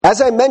As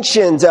I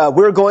mentioned,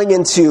 we're going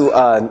into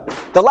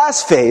the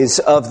last phase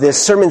of this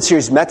sermon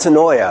series,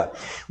 Metanoia,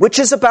 which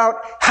is about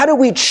how do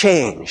we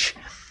change?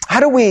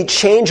 How do we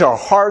change our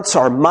hearts,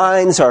 our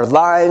minds, our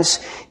lives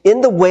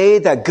in the way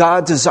that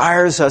God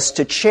desires us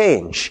to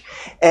change?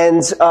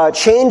 And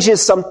change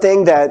is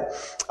something that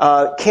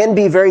can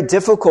be very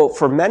difficult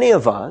for many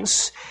of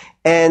us.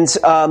 And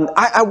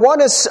I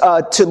want us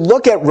to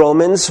look at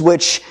Romans,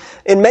 which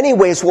in many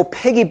ways will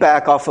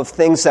piggyback off of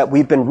things that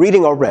we've been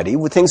reading already,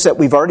 with things that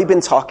we've already been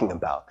talking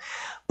about,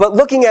 but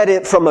looking at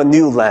it from a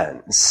new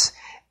lens.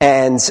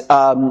 And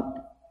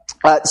so,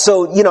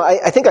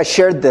 I think I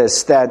shared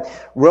this, that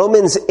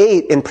Romans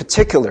 8 in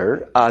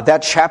particular,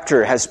 that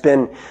chapter has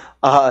been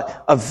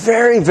a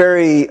very,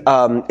 very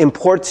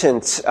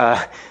important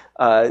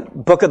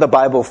book of the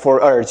Bible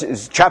or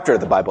chapter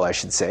of the Bible, I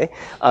should say,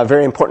 a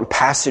very important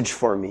passage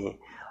for me.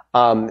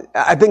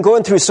 I've been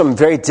going through some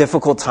very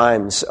difficult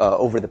times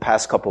over the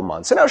past couple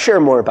months, and I'll share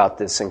more about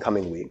this in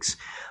coming weeks.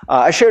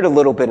 I shared a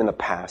little bit in the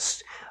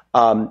past,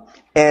 and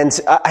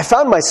I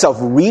found myself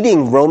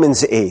reading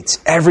Romans 8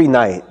 every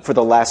night for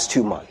the last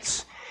 2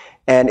 months,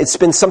 and it's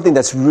been something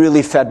that's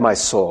really fed my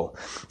soul.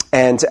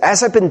 And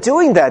as I've been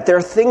doing that, there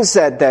are things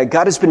that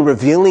God has been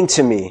revealing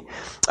to me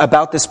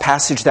about this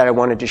passage that I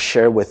wanted to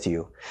share with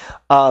you.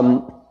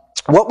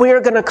 What we are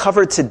going to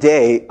cover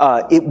today,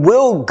 it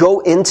will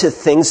go into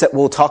things that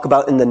we'll talk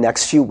about in the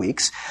next few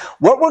weeks.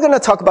 What we're going to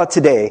talk about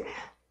today,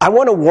 I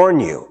want to warn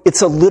you,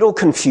 it's a little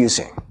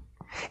confusing.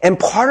 And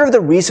part of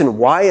the reason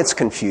why it's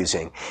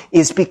confusing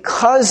is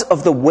because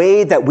of the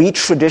way that we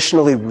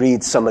traditionally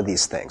read some of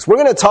these things. We're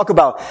going to talk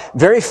about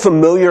very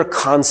familiar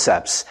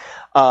concepts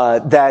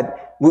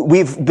that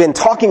we've been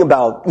talking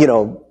about,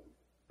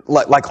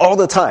 like all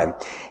the time.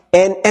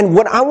 And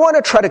what I want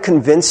to try to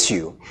convince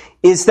you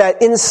is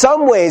that in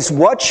some ways,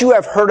 what you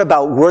have heard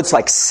about words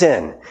like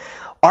sin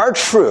are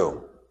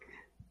true,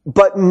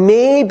 but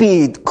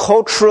maybe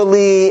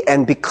culturally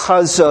and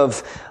because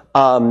of,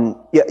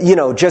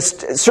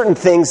 just certain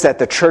things that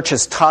the church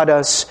has taught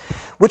us,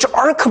 which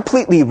aren't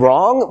completely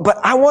wrong, but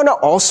I want to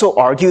also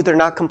argue they're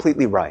not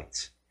completely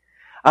right.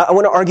 I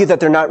want to argue that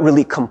they're not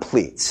really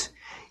complete.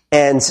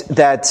 And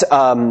that,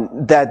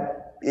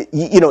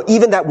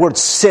 even that word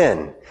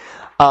sin,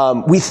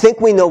 we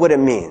think we know what it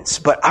means,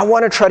 but I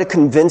want to try to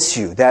convince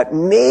you that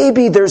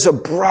maybe there's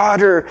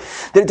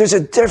there's a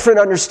different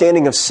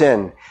understanding of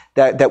sin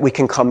that we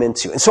can come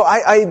into. And so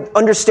I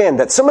understand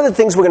that some of the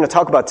things we're going to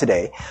talk about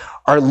today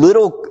are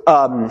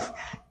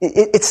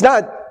it's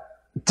not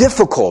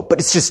difficult, but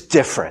it's just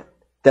different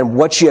than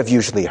what you have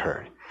usually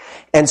heard.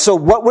 And so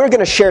what we're going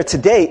to share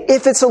today,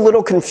 if it's a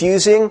little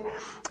confusing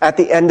at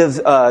the end of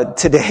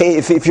today,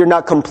 if you're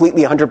not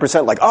completely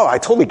 100% like, oh, I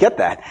totally get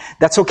that,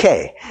 that's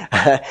okay.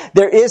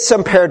 There is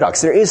some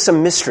paradox, there is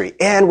some mystery,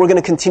 and we're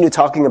going to continue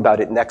talking about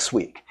it next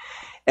week.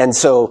 And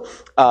so,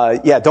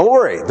 don't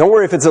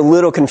worry if it's a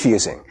little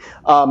confusing.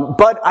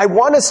 But I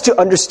want us to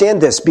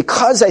understand this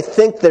because I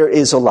think there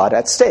is a lot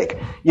at stake.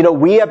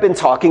 We have been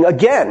talking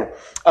again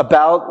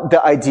about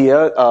the idea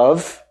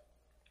of,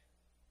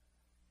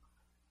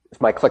 if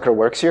my clicker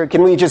works here,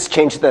 can we just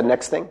change the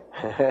next thing?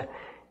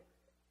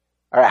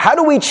 All right, how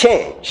do we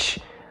change?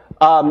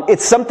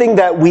 It's something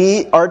that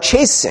we are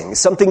chasing,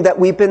 something that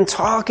we've been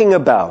talking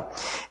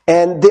about.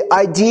 And the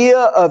idea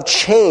of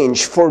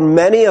change for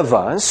many of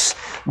us,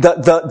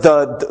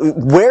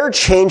 where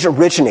change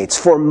originates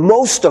for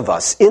most of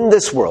us in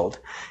this world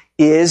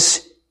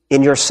is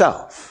in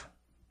yourself,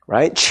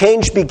 right?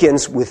 Change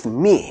begins with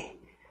me.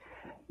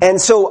 And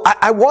so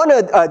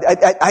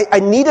I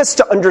need us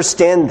to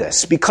understand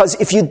this, because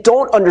if you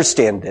don't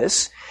understand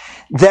this,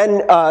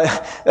 then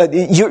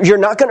you're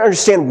not going to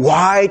understand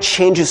why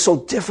change is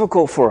so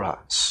difficult for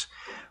us,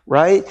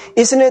 right?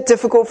 Isn't it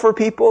difficult for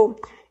people?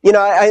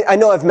 I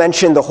know I've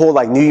mentioned the whole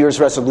New Year's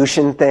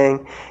resolution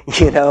thing,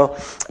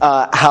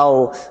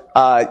 how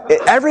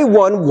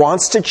everyone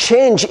wants to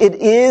change. It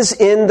is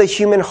in the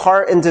human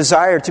heart and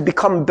desire to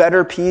become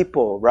better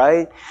people,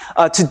 right?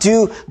 To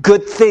do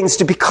good things,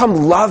 to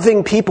become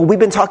loving people. We've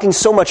been talking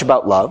so much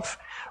about love,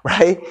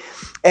 right?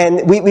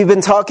 And we've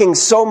been talking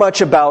so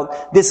much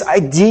about this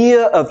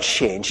idea of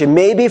change. And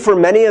maybe for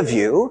many of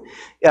you,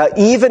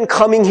 even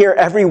coming here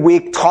every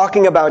week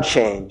talking about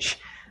change,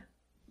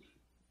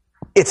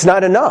 it's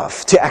not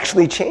enough to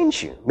actually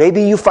change you.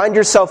 Maybe you find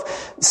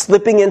yourself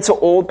slipping into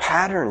old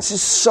patterns.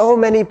 There's so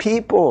many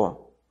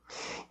people,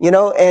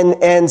 the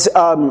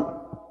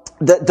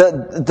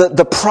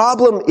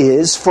problem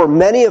is, for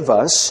many of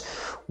us,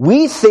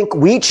 we think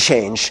we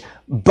change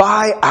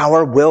by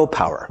our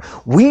willpower.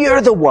 We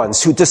are the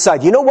ones who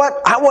decide, you know what?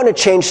 I want to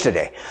change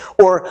today,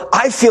 or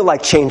I feel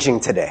like changing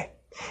today.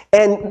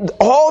 And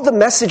all the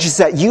messages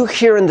that you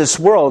hear in this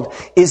world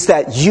is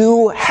that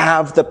you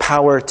have the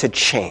power to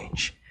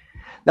change.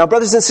 Now,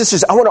 brothers and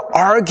sisters, I want to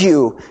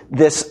argue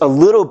this a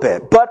little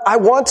bit, but I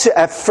want to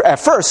at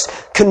first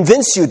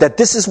convince you that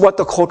this is what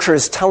the culture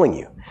is telling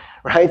you,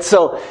 right?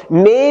 So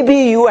maybe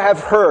you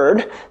have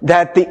heard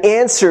that the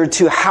answer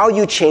to how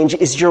you change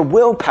is your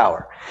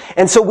willpower.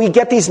 And so we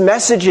get these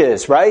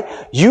messages, right?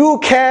 You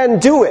can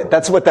do it.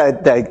 That's what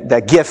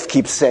that GIF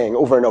keeps saying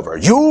over and over.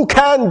 You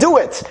can do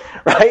it,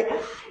 right?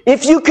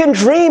 If you can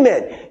dream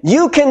it,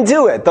 you can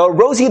do it. The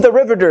Rosie the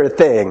Riveter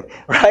thing,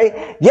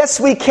 right? Yes,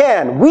 we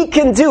can. We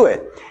can do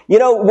it. You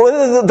know, one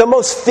of the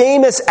most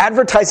famous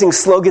advertising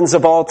slogans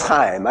of all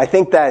time. I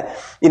think that,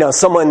 you know,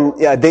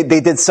 they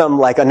did some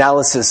like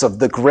analysis of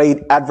the great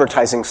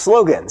advertising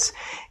slogans.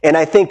 And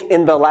I think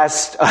in the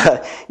last,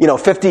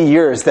 50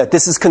 years that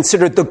this is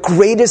considered the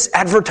greatest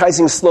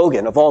advertising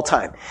slogan of all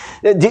time.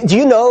 Do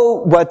you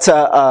know what,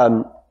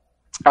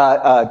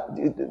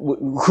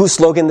 whose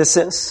slogan this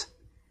is?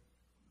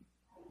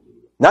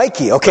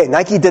 Nike. Okay,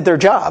 Nike did their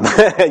job.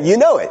 You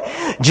know it.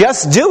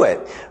 Just do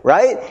it,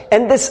 right?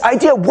 And this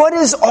idea, what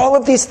is all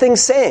of these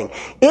things saying?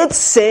 It's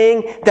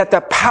saying that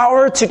the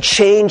power to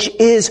change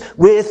is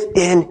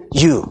within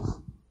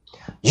you.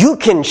 You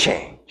can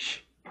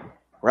change,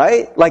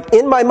 right? Like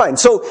in my mind.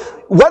 So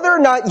whether or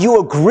not you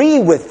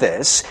agree with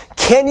this,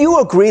 can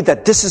you agree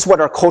that this is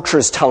what our culture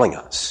is telling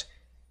us?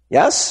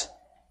 Yes?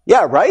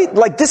 Yeah, right?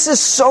 Like this is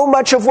so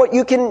much of what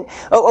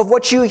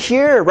what you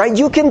hear, right?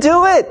 You can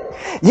do it.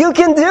 You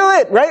can do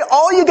it, right?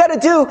 All you gotta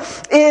do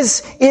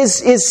is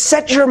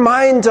set your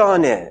mind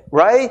on it,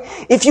 right?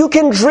 If you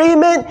can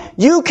dream it,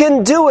 you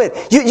can do it.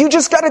 You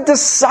just gotta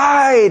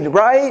decide,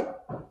 right?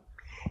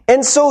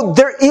 And so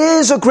there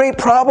is a great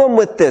problem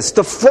with this.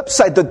 The flip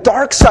side, the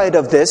dark side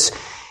of this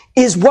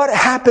is what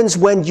happens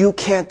when you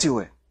can't do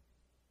it.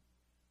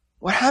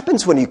 What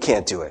happens when you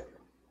can't do it?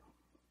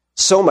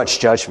 So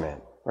much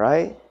judgment,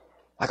 right?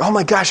 Like, oh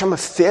my gosh, I'm a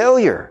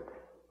failure.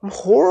 I'm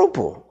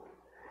horrible.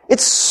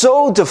 It's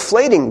so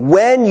deflating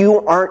when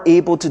you aren't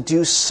able to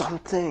do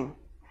something.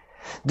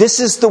 This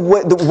is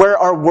where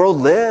our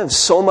world lives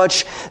so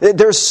much.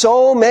 There's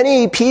so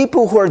many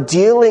people who are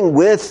dealing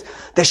with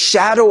the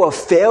shadow of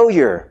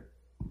failure.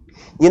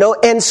 You know,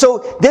 and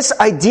so this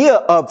idea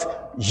of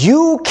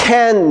you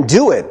can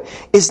do it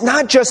is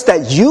not just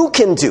that you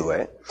can do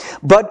it,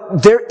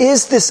 but there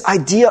is this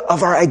idea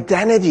of our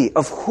identity,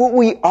 of who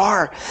we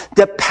are,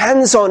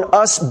 depends on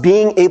us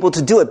being able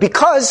to do it.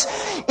 Because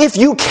if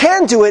you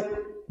can do it,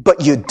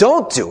 but you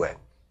don't do it,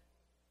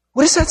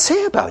 what does that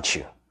say about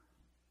you?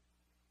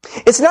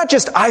 It's not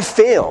just I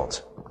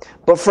failed,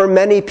 but for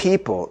many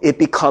people, it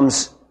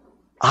becomes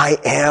I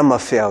am a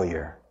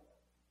failure.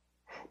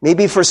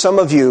 Maybe for some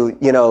of you,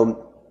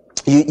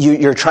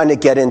 you're trying to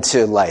get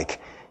into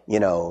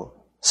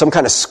some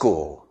kind of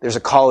school. There's a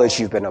college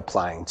you've been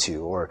applying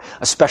to, or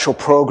a special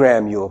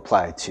program you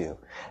apply to,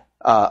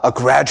 a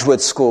graduate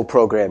school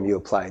program you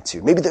apply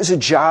to. Maybe there's a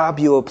job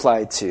you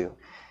apply to,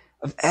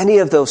 of any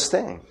of those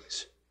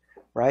things,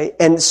 right?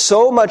 And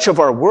so much of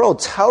our world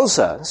tells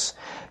us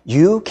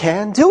you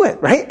can do it,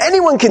 right?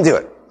 Anyone can do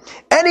it.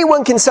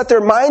 Anyone can set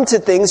their mind to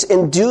things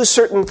and do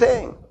certain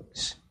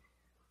things.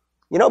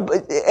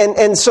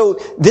 And so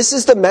this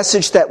is the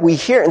message that we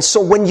hear. And so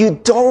when you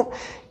don't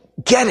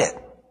get it,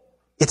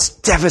 it's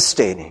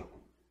devastating.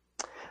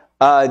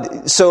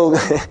 So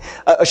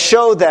a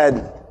show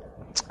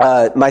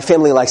that my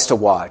family likes to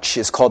watch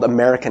is called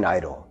American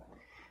Idol.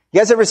 You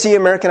guys ever see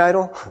American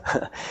Idol?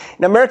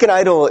 And American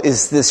Idol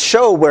is this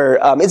show where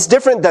it's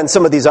different than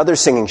some of these other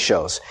singing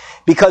shows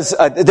because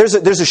there's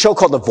a show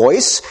called The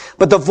Voice,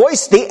 but The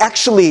Voice, they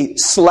actually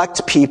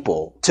select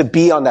people to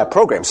be on that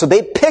program. So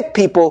they pick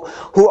people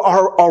who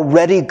are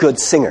already good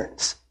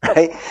singers.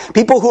 Right?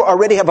 People who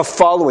already have a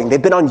following. They've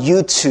been on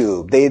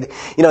YouTube. They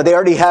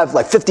already have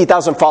like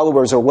 50,000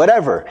 followers or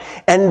whatever.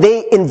 And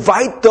they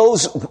invite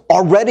those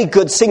already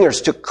good singers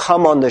to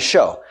come on the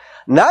show.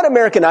 Not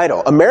American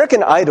Idol.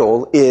 American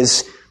Idol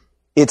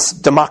it's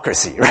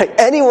democracy, right?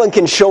 Anyone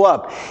can show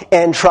up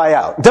and try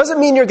out. Doesn't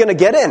mean you're going to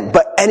get in,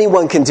 but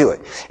anyone can do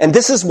it. And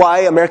this is why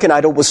American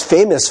Idol was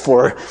famous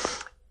for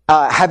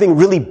having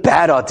really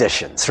bad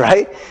auditions,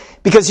 right?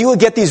 Because you would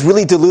get these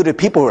really deluded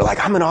people who are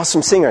like, I'm an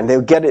awesome singer, and they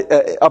would get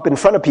it up in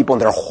front of people,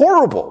 and they're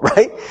horrible,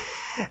 right?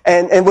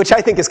 And which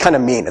I think is kind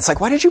of mean. It's like,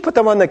 why did you put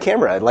them on the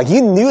camera? Like,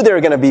 you knew they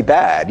were going to be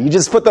bad. You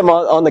just put them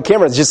on the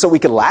camera just so we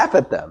could laugh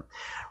at them,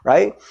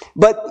 right?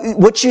 But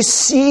what you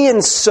see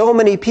in so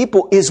many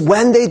people is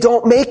when they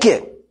don't make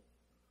it,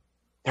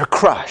 they're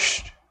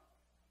crushed,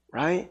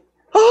 right?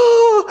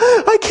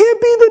 Oh, I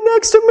can't be the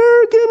next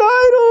American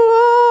Idol.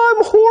 Oh,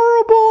 I'm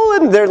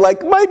horrible. And they're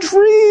like, my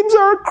dreams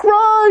are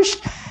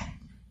crushed.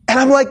 And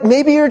I'm like,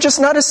 maybe you're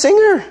just not a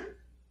singer.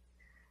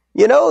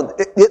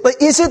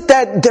 Is it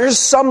that there's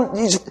some,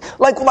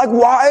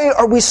 why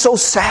are we so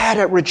sad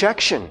at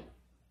rejection?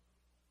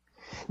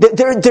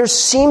 There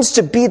seems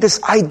to be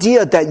this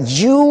idea that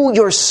you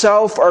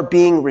yourself are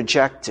being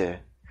rejected,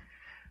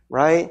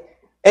 right?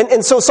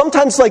 And so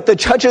sometimes the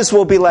judges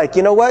will be like,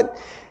 you know what?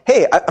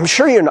 Hey, I'm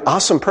sure you're an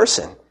awesome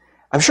person.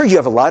 I'm sure you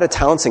have a lot of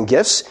talents and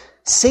gifts.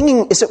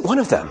 Singing isn't one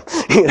of them,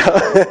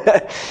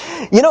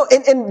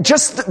 and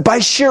just by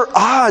sheer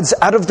odds,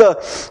 out of the,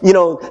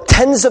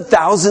 tens of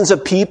thousands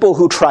of people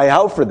who try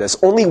out for this,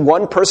 only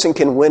one person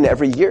can win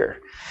every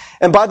year.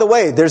 And by the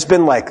way, there's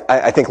been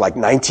I think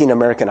 19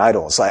 American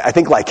Idols. I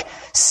think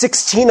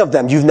 16 of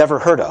them you've never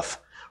heard of,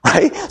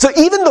 right? So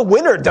even the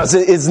winner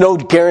is no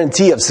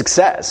guarantee of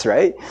success,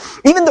 right?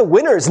 Even the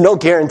winner is no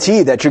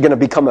guarantee that you're going to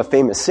become a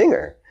famous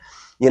singer.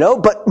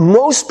 But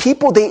most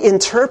people, they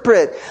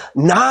interpret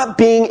not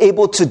being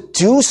able to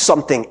do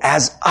something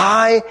as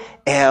I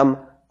am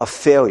a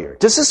failure.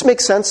 Does this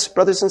make sense,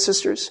 brothers and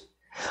sisters?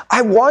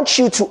 I want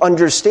you to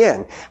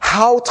understand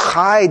how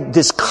tied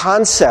this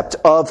concept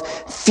of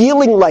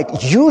feeling like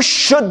you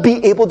should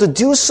be able to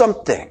do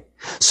something.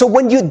 So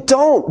when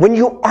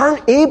you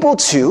aren't able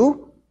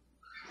to,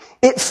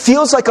 it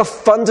feels like a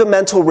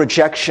fundamental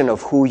rejection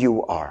of who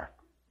you are.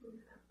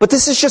 But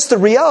this is just the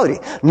reality.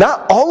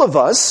 Not all of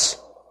us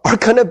are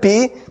going to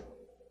be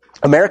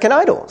American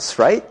Idols,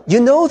 right? You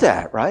know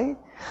that, right?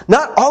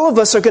 Not all of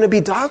us are going to be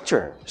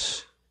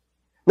doctors.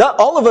 Not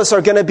all of us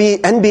are going to be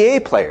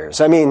NBA players.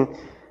 I mean,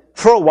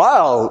 for a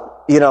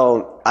while,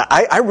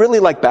 I really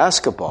like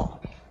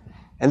basketball.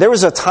 And there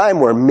was a time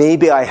where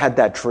maybe I had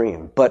that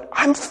dream. But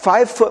I'm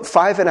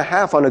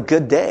 5'5.5" on a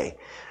good day.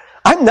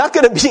 I'm not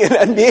going to be an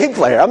NBA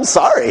player. I'm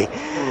sorry,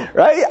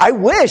 right? I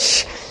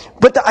wish.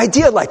 But the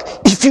idea,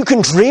 if you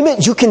can dream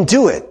it, you can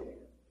do it.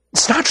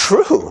 It's not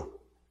true.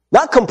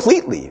 Not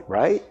completely,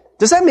 right?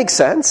 Does that make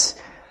sense?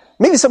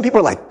 Maybe some people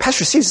are like,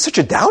 Pastor Steve is such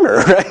a downer,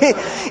 right?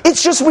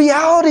 It's just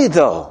reality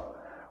though,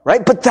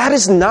 right? But that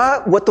is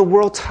not what the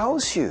world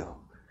tells you.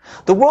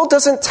 The world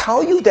doesn't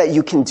tell you that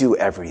you can do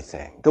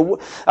everything,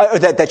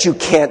 that you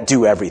can't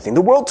do everything.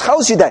 The world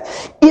tells you that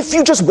if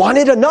you just want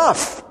it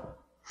enough,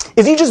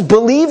 if you just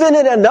believe in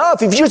it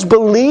enough, if you just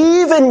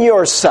believe in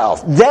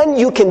yourself, then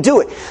you can do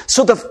it.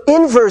 So the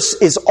inverse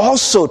is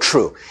also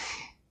true.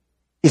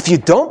 If you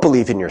don't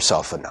believe in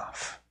yourself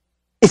enough,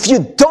 if you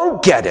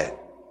don't get it,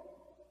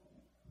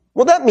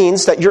 well, that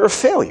means that you're a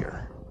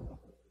failure,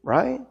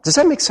 right? Does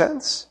that make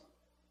sense?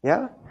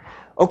 Yeah?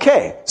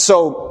 Okay,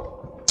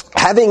 so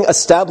having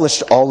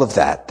established all of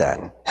that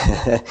then,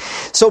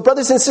 so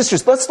brothers and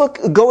sisters, let's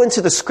go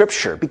into the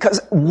scripture,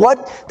 because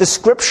what the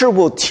scripture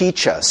will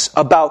teach us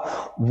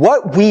about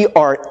what we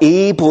are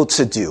able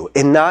to do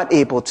and not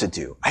able to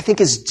do, I think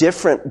is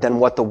different than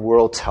what the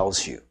world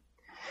tells you.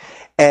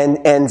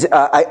 And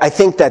I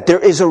think that there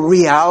is a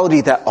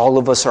reality that all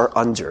of us are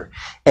under.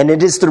 And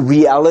it is the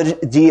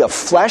reality of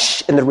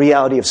flesh and the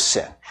reality of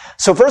sin.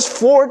 So verse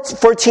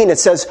 14, it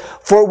says,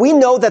 "For we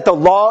know that the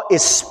law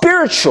is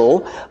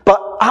spiritual, but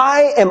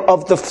I am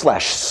of the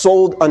flesh,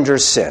 sold under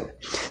sin."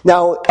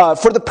 Now,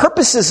 for the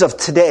purposes of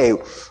today,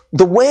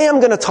 the way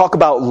I'm going to talk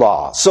about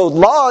law. So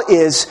law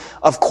is,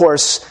 of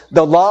course,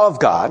 the law of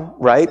God,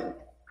 right?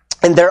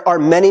 And there are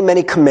many,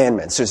 many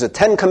commandments. There's the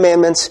 10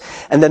 commandments,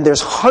 and then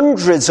there's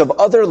hundreds of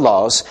other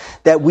laws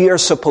that we are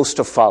supposed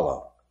to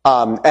follow.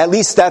 At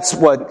least that's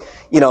what,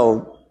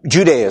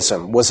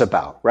 Judaism was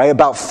about, right?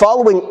 About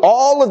following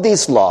all of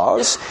these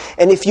laws.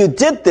 And if you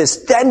did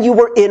this, then you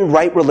were in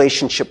right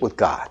relationship with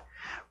God,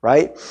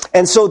 right?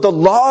 And so the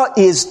law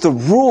is the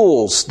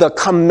rules, the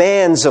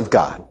commands of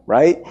God,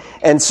 right?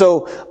 And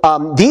so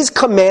these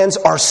commands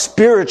are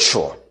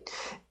spiritual.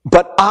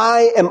 But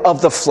I am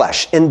of the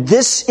flesh. And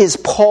this is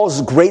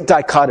Paul's great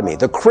dichotomy,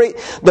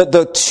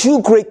 the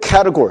two great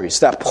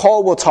categories that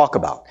Paul will talk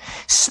about,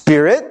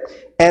 spirit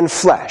and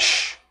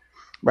flesh,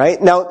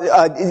 right? Now,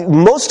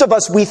 most of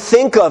us, we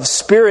think of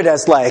spirit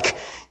as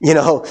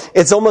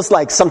it's almost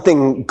like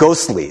something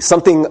ghostly,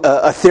 something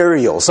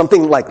ethereal,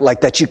 something like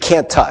that you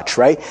can't touch,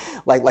 right?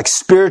 Like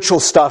spiritual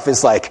stuff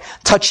is like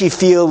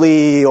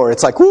touchy-feely, or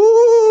it's like,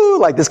 woo,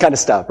 like this kind of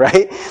stuff,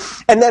 right?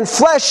 And then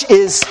flesh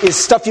is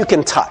stuff you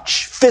can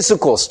touch,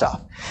 physical stuff.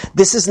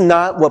 This is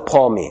not what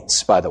Paul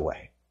means, by the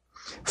way.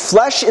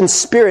 Flesh and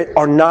spirit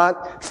are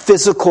not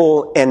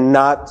physical and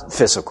not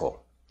physical.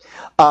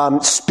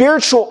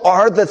 Spiritual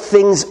are the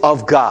things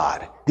of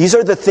God. These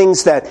are the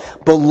things that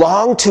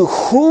belong to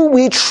who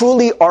we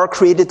truly are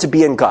created to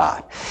be in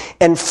God.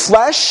 And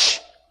flesh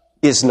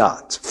is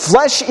not.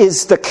 Flesh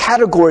is the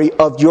category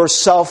of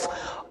yourself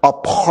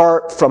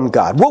apart from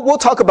God. We'll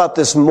talk about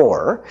this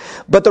more.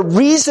 But the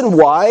reason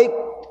why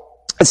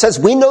it says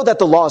we know that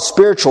the law is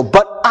spiritual,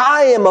 but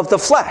I am of the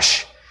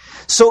flesh.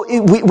 So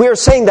we're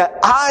saying that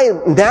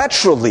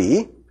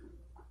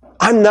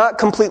I'm not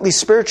completely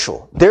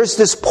spiritual. There's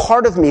this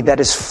part of me that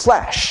is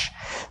flesh,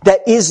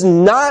 that is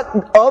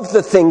not of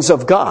the things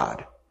of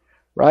God,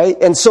 right?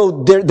 And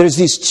so there's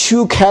these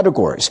two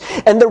categories.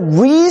 And the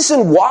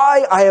reason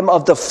why I am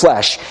of the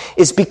flesh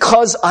is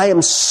because I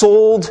am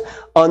sold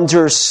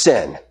under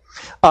sin.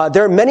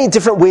 There are many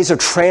different ways of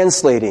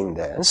translating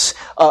this,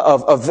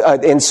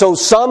 and so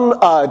some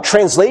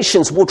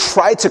translations will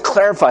try to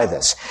clarify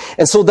this.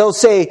 And so they'll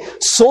say,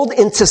 sold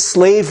into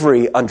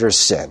slavery under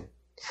sin.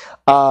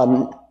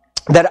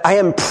 That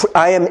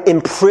I am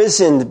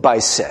imprisoned by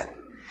sin.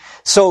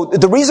 So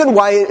the reason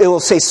why it will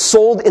say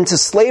sold into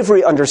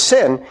slavery under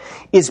sin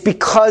is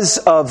because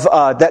of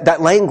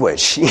that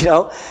language.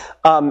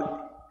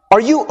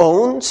 Are you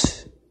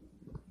owned?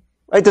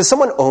 Right? Does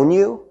someone own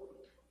you?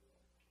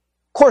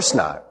 Of course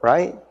not,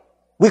 right?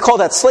 We call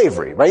that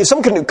slavery, right? If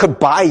someone could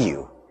buy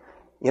you,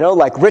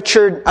 like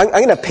Richard, I'm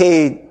going to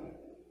pay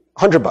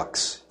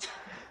 $100.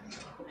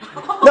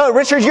 No,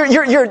 Richard,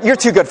 you're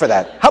too good for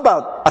that. How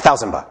about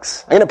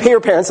 $1,000? I'm going to pay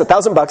your parents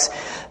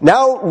 $1,000.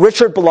 Now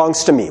Richard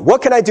belongs to me.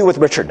 What can I do with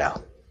Richard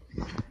now?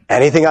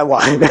 Anything I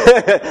want.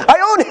 I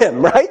own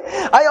him, right?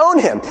 I own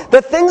him.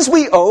 The things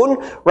we own,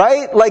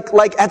 right?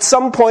 Like at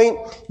some point,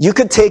 you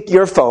could take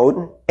your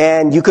phone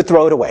and you could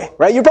throw it away,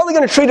 right? You're probably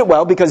going to treat it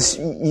well because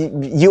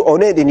you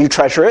own it and you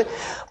treasure it.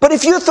 But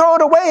if you throw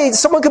it away,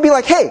 someone could be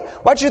like, hey,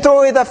 why'd you throw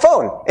away that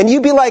phone? And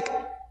you'd be like,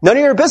 none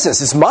of your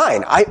business. It's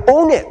mine. I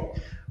own it,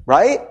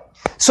 right?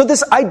 So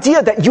this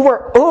idea that you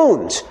are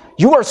owned,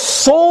 you are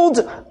sold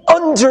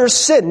under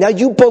sin. Now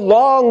you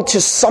belong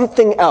to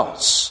something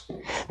else.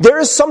 There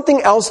is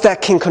something else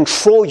that can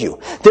control you.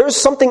 There is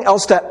something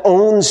else that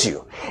owns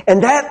you.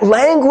 And that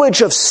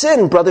language of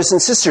sin, brothers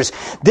and sisters,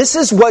 this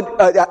is what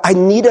I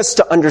need us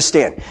to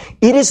understand.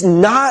 It is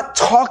not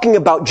talking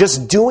about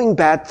just doing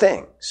bad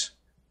things.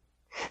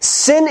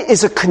 Sin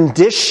is a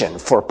condition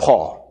for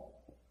Paul.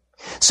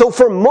 So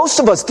for most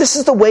of us, this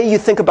is the way you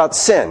think about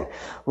sin.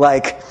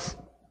 Like,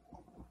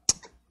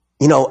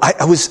 you know,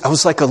 I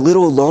was like a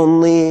little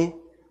lonely.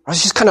 I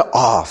was just kind of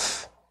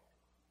off.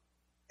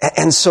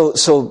 And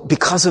so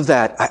because of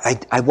that,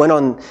 I went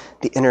on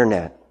the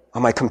internet,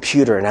 on my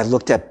computer, and I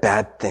looked at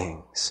bad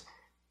things.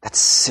 That's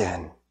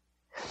sin.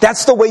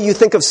 That's the way you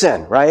think of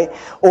sin, right?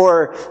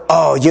 Or,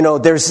 oh, you know,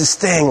 there's this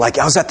thing, like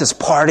I was at this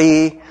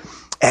party,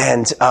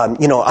 and,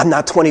 you know, I'm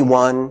not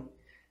 21,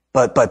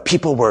 but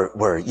people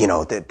were, you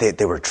know,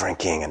 they were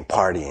drinking and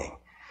partying.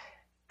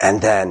 And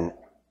then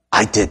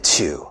I did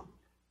too.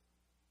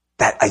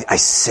 That I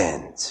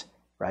sinned,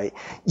 right?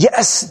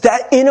 Yes,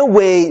 that in a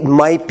way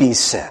might be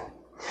sin.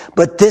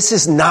 But this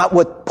is not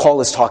what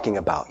Paul is talking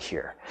about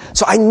here.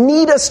 So I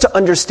need us to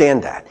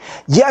understand that.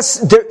 Yes,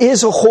 there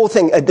is a whole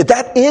thing.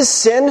 That is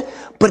sin,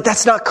 but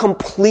that's not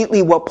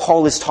completely what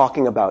Paul is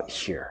talking about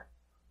here.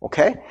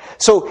 Okay?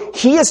 So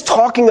he is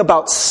talking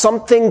about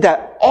something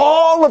that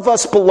all of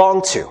us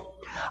belong to.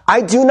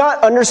 I do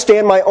not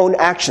understand my own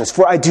actions,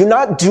 for I do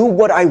not do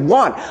what I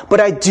want, but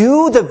I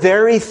do the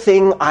very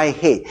thing I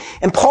hate.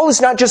 And Paul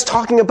is not just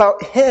talking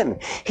about him.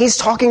 He's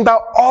talking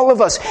about all of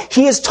us.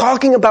 He is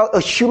talking about a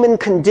human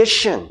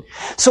condition.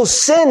 So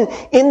sin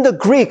in the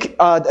Greek,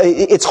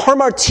 it's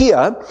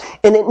hamartia,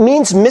 and it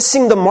means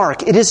missing the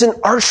mark. It is an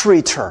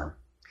archery term.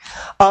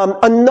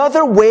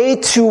 Another way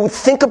to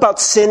think about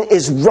sin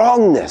is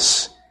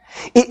wrongness.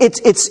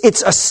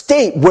 It's a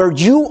state where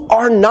you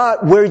are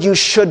not where you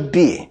should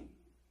be.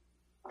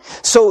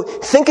 So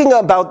thinking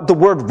about the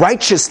word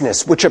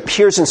righteousness, which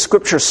appears in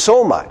Scripture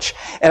so much,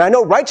 and I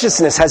know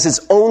righteousness has its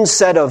own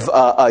set of,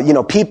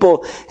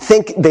 people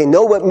think they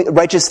know what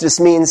righteousness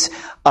means.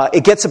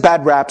 It gets a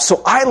bad rap,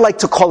 so I like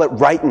to call it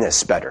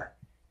rightness better.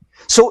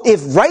 So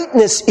if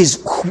rightness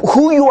is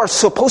who you are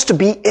supposed to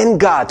be in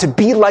God, to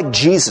be like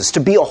Jesus, to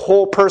be a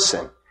whole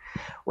person,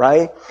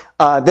 right?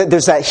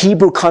 There's that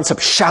Hebrew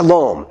concept,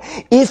 shalom.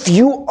 If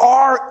you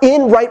are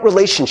in right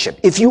relationship,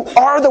 if you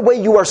are the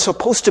way you are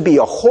supposed to be,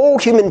 a whole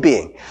human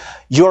being,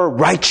 you're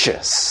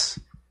righteous,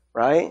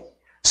 right?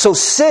 So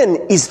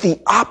sin is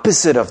the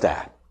opposite of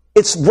that.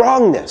 It's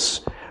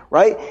wrongness,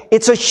 right?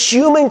 It's a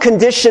human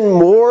condition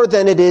more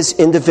than it is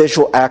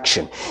individual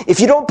action. If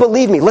you don't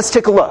believe me, let's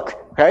take a look,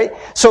 right?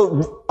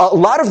 So a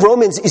lot of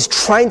Romans is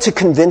trying to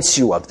convince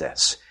you of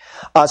this.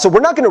 So we're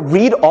not going to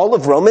read all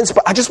of Romans,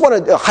 but I just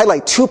want to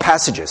highlight two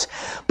passages.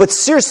 But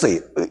seriously,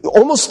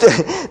 almost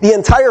the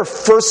entire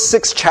first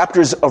 6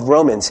 chapters of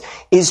Romans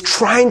is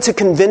trying to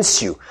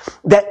convince you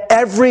that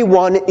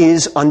everyone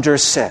is under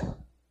sin.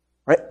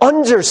 Right?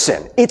 Under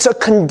sin. It's a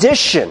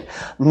condition,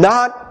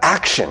 not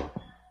action.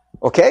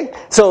 Okay?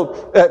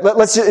 So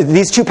let's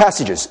these two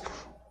passages.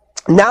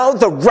 Now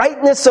the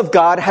rightness of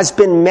God has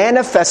been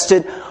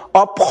manifested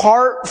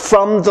apart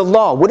from the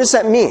law. What does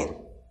that mean?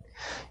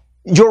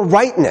 Your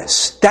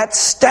rightness, that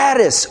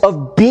status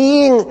of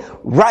being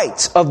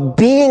right, of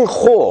being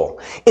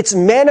whole, it's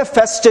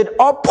manifested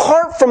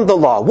apart from the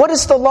law. What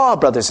is the law,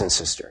 brothers and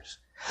sisters?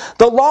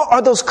 The law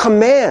are those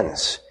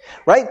commands,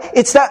 right?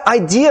 It's that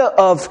idea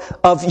of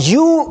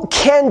you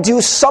can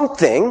do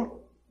something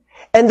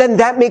and then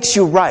that makes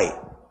you right.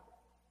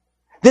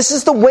 This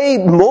is the way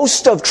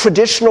most of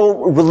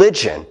traditional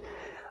religion,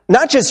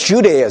 not just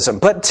Judaism,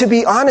 but to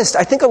be honest,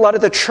 I think a lot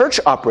of the church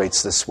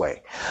operates this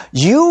way.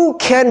 You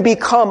can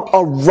become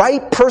a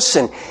right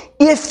person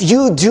if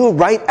you do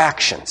right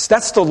actions.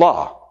 That's the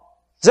law.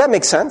 Does that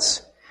make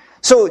sense?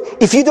 So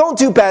if you don't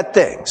do bad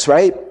things,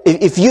 right?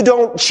 If you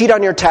don't cheat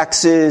on your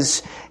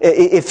taxes,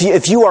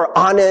 if you are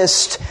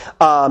honest,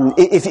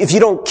 if you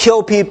don't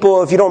kill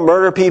people, if you don't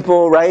murder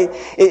people, right?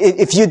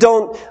 If you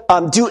don't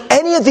do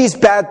any of these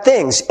bad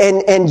things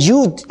and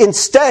you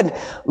instead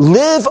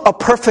live a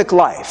perfect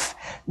life,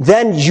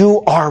 then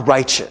you are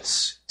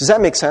righteous. Does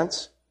that make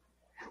sense?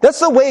 That's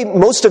the way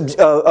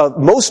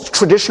most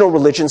traditional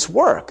religions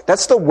work.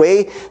 That's the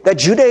way that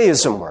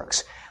Judaism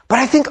works. But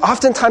I think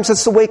oftentimes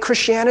that's the way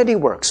Christianity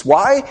works.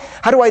 Why?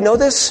 How do I know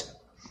this?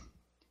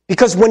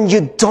 Because when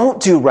you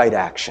don't do right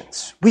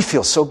actions, we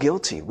feel so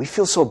guilty. We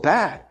feel so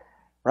bad,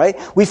 right?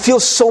 We feel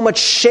so much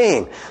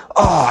shame.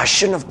 Oh, I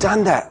shouldn't have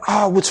done that.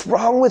 Oh, what's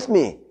wrong with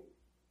me?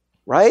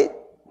 right?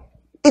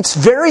 It's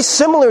very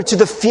similar to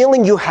the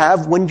feeling you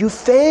have when you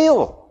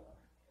fail.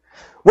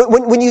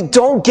 When you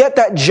don't get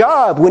that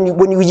job, when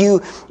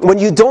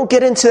you don't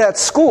get into that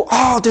school,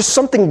 there's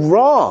something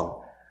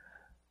wrong.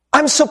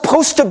 I'm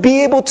supposed to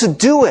be able to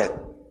do it.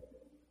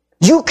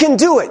 You can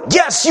do it.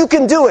 Yes, you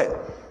can do it.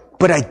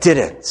 But I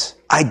didn't.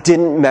 I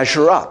didn't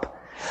measure up.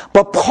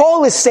 But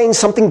Paul is saying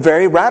something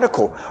very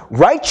radical.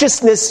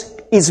 Righteousness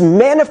is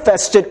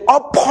manifested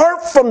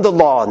apart from the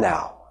law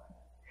now.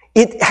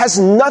 It has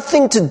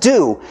nothing to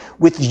do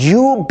with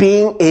you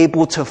being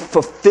able to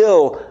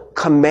fulfill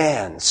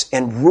commands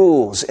and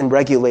rules and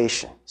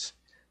regulations.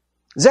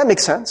 Does that make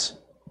sense?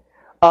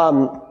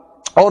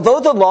 Although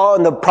the law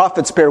and the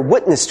prophets bear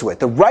witness to it,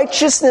 the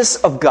righteousness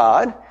of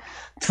God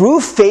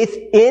through faith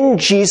in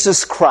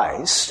Jesus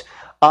Christ,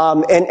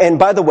 and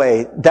by the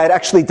way, that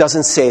actually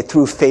doesn't say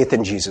through faith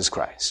in Jesus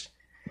Christ.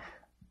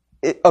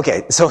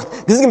 Okay, so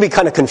this is going to be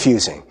kind of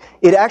confusing.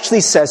 It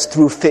actually says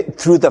through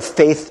the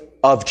faith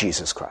of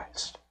Jesus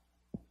Christ.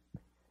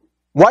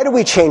 Why do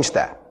we change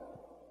that?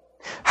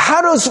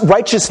 How does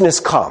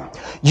righteousness come?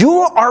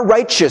 You are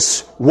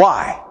righteous.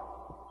 Why?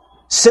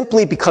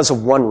 Simply because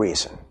of one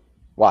reason.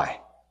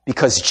 Why?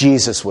 Because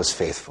Jesus was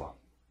faithful.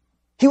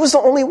 He was the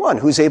only one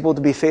who's able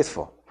to be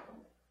faithful.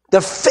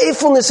 The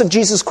faithfulness of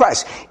Jesus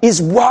Christ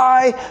is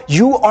why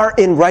you are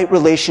in right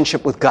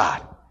relationship with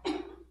God.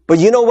 But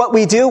you know what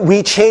we do?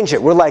 We change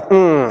it. We're like,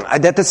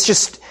 that's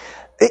just,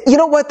 you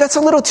know what? That's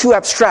a little too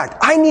abstract.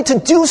 I need to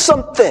do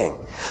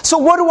something. So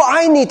what do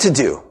I need to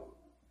do?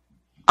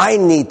 I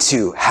need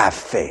to have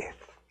faith.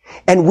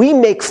 And we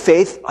make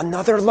faith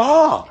another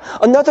law,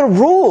 another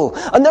rule,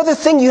 another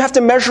thing you have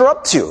to measure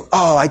up to.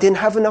 I didn't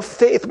have enough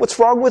faith. What's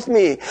wrong with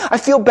me? I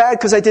feel bad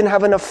because I didn't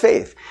have enough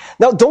faith.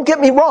 Now, don't get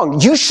me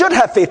wrong. You should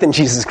have faith in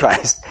Jesus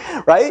Christ,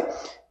 right?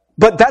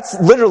 But that's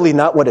literally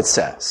not what it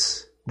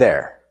says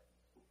there.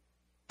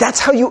 That's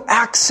how you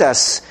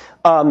access,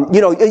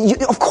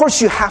 of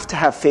course you have to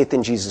have faith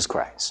in Jesus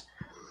Christ.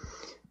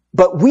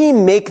 But we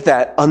make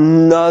that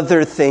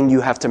another thing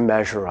you have to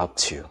measure up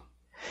to.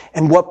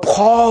 And what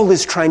Paul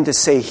is trying to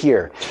say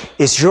here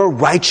is your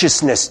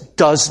righteousness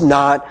does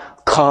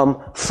not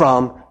come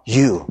from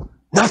you.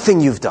 Nothing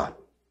you've done.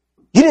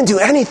 You didn't do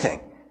anything.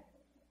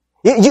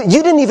 You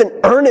didn't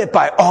even earn it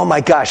by, oh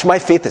my gosh, my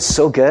faith is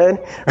so good,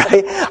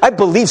 right? I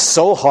believe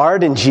so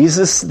hard in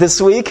Jesus this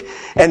week,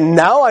 and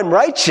now I'm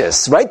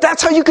righteous, right?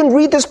 That's how you can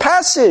read this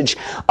passage,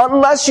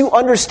 unless you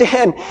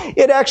understand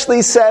it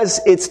actually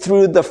says it's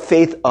through the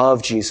faith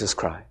of Jesus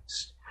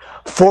Christ.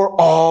 For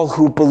all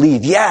who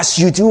believe. Yes,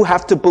 you do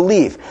have to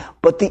believe,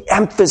 but the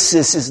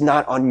emphasis is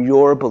not on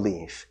your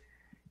belief.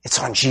 It's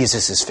on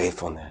Jesus'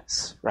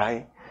 faithfulness,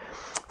 right?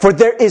 For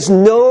there is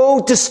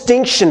no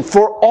distinction,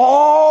 for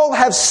all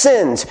have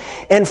sinned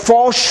and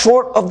fall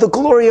short of the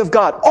glory of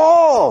God.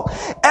 All,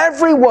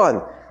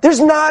 everyone. There's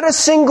not a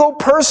single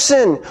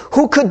person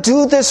who could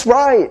do this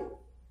right.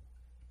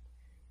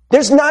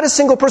 There's not a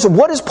single person.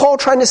 What is Paul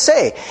trying to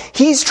say?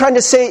 He's trying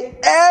to say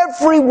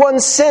everyone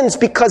sins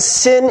because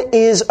sin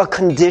is a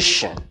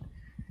condition.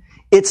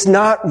 It's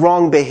not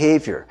wrong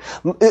behavior.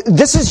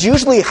 This is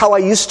usually how I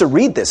used to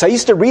read this. I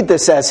used to read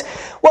this as,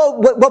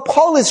 well, what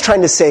Paul is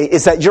trying to say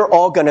is that you're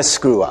all going to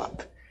screw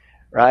up,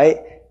 right?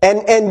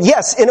 And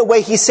yes, in a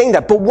way he's saying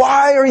that, but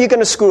why are you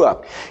going to screw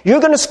up? You're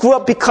going to screw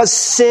up because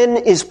sin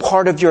is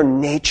part of your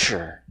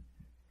nature,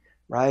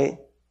 right?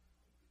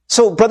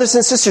 So, brothers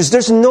and sisters,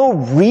 there's no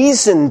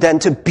reason then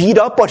to beat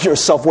up on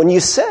yourself when you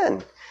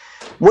sin.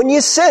 When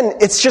you sin,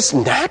 it's just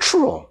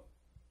natural.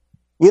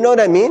 You know what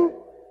I mean?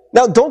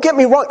 Now, don't get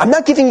me wrong. I'm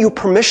not giving you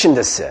permission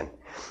to sin.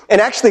 And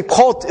actually,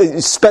 Paul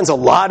spends a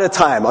lot of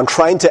time on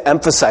trying to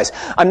emphasize,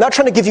 I'm not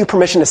trying to give you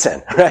permission to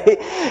sin,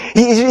 right?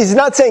 He's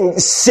not saying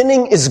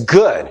sinning is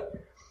good,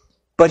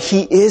 but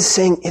he is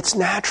saying it's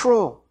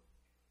natural.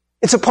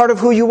 It's a part of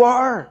who you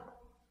are.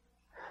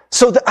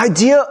 So the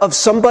idea of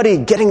somebody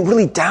getting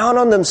really down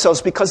on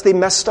themselves because they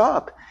messed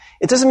up,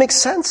 it doesn't make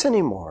sense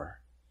anymore,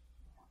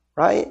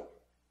 right?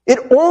 It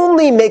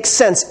only makes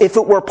sense if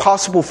it were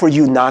possible for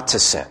you not to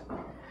sin.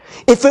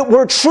 If it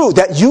were true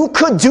that you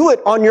could do it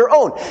on your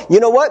own.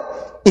 You know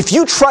what? If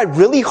you try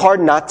really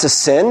hard not to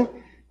sin,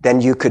 then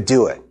you could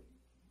do it,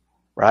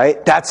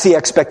 right? That's the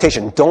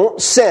expectation.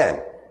 Don't sin.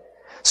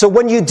 So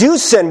when you do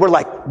sin, we're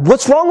like,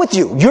 what's wrong with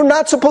you? You're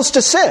not supposed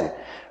to sin,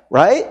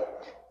 right?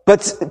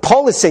 But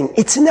Paul is saying,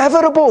 it's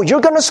inevitable.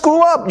 You're going to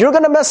screw up. You're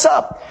going to mess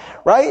up,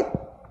 right?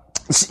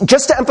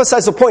 Just to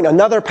emphasize the point,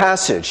 another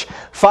passage,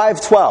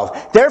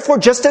 5:12. Therefore,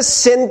 just as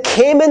sin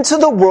came into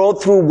the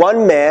world through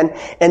one man,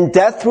 and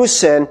death through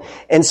sin,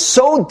 and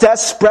so death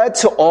spread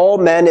to all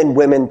men and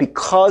women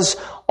because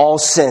all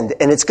sinned.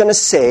 And it's going to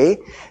say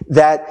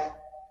that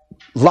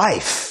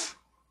life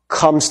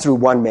comes through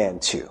one man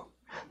too.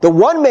 The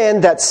one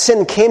man that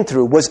sin came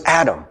through was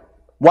Adam.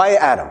 Why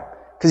Adam?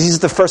 Because he's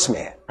the first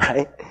man,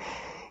 right?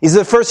 He's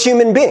the first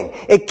human being.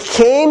 It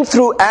came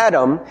through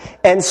Adam,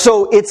 and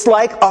so it's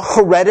like a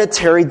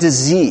hereditary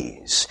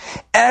disease.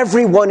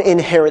 Everyone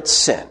inherits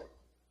sin.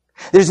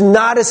 There's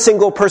not a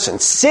single person.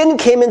 Sin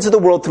came into the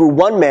world through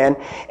one man,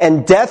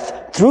 and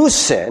death through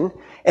sin.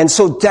 And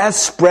so death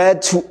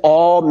spread to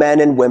all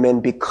men and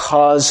women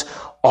because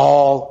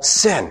all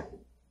sin.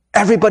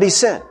 Everybody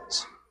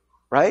sins,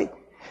 right?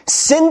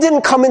 Sin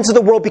didn't come into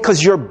the world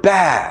because you're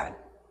bad,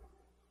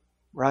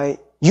 right?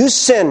 You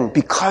sin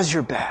because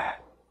you're bad,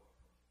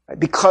 right?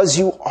 Because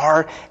you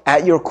are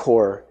at your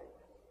core,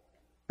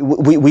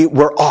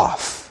 we're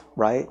off,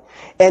 right?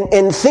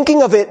 And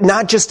thinking of it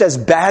not just as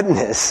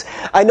badness,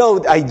 I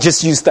know I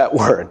just used that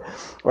word,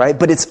 right?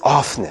 But it's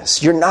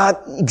offness. You're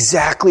not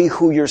exactly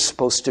who you're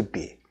supposed to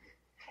be.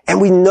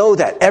 And we know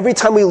that every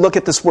time we look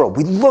at this world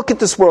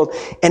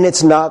and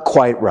it's not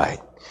quite right.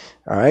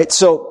 All right.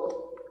 So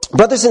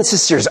brothers and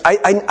sisters,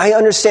 I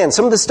understand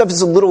some of this stuff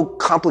is a little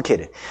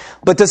complicated,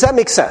 but does that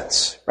make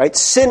sense? Right?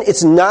 Sin,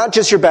 it's not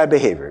just your bad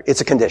behavior.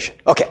 It's a condition.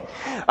 Okay.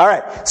 All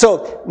right.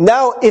 So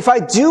now if I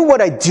do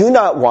what I do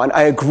not want,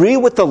 I agree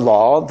with the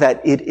law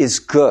that it is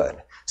good.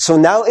 So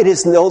now it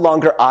is no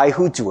longer I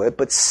who do it,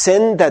 but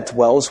sin that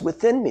dwells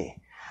within me.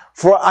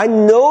 For I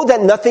know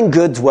that nothing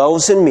good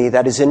dwells in me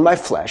that is in my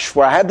flesh,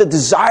 for I have the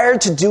desire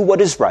to do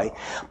what is right,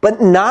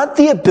 but not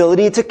the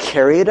ability to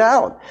carry it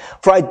out.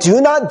 For I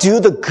do not do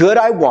the good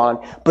I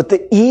want, but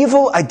the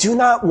evil I do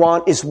not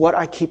want is what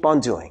I keep on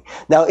doing.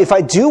 Now, if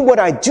I do what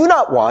I do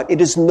not want, it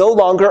is no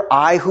longer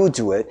I who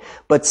do it,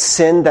 but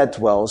sin that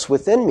dwells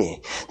within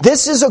me.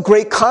 This is a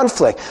great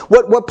conflict.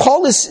 What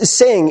Paul is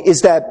saying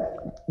is that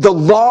the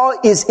law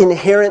is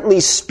inherently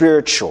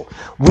spiritual.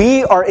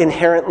 We are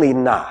inherently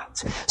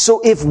not.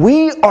 So if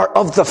we are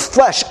of the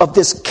flesh, of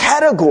this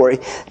category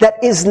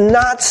that is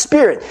not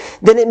spirit,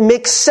 then it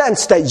makes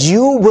sense that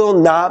you will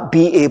not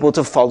be able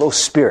to follow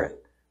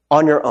spirit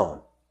on your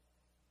own.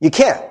 You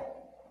can't.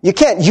 You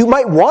can't. You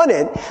might want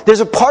it.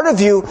 There's a part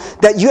of you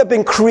that you have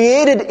been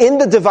created in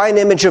the divine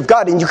image of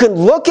God, and you can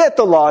look at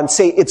the law and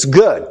say it's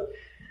good.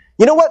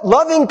 You know what?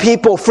 Loving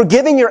people,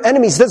 forgiving your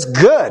enemies, that's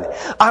good.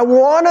 I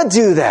want to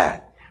do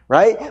that.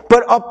 Right?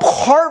 But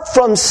apart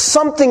from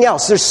something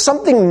else, there's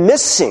something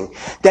missing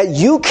that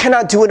you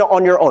cannot do it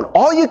on your own.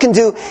 All you can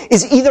do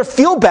is either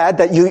feel bad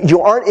that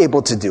you aren't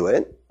able to do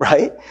it,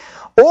 right?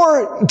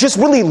 Or just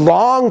really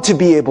long to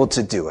be able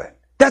to do it.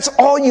 That's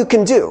all you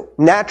can do,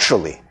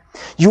 naturally.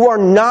 You are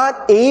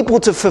not able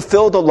to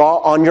fulfill the law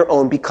on your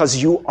own because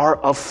you are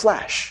of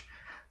flesh.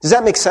 Does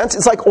that make sense?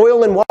 It's like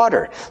oil and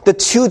water. The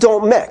two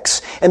don't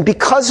mix. And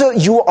because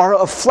you are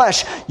of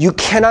flesh, you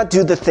cannot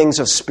do the things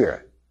of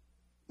spirit.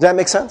 Does that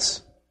make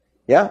sense?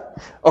 Yeah?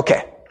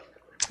 Okay.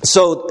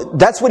 So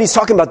that's what he's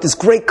talking about, this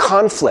great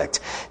conflict.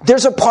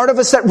 There's a part of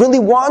us that really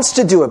wants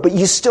to do it, but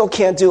you still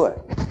can't do it.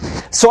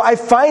 So I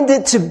find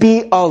it to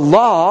be a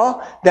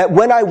law that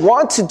when I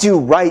want to do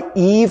right,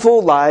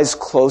 evil lies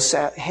close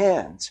at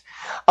hand.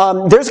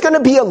 There's going to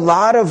be a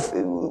lot of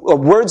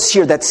words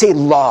here that say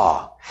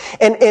law.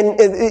 And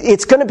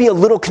it's going to be a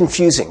little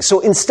confusing.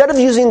 So instead of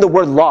using the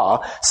word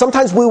law,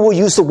 sometimes we will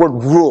use the word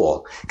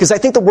rule, because I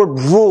think the word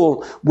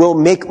rule will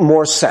make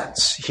more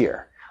sense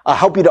here. I'll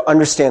help you to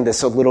understand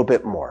this a little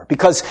bit more.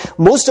 Because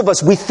most of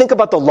us, we think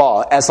about the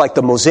law as like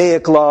the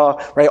Mosaic law,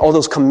 right? All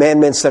those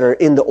commandments that are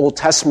in the Old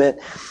Testament.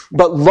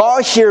 But law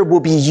here will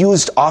be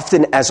used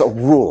often as a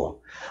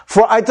rule.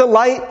 For I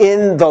delight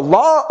in the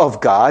law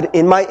of God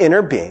in my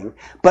inner being,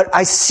 but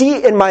I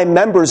see in my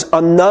members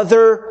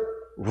another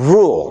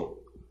rule,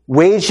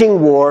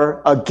 waging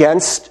war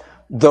against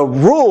the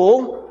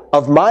rule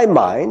of my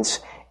mind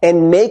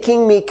and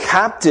making me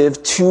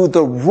captive to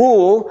the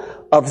rule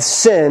of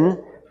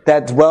sin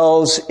that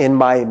dwells in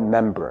my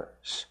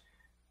members.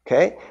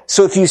 Okay?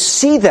 So if you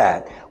see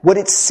that, what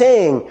it's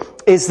saying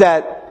is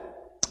that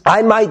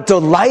I might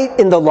delight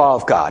in the law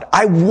of God.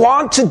 I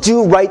want to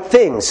do right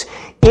things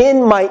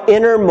in my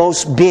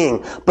innermost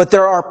being, but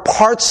there are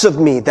parts of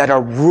me that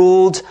are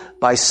ruled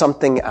by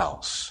something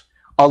else.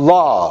 A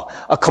law,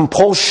 a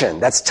compulsion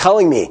that's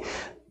telling me,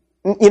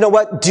 you know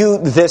what, do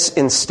this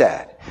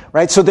instead,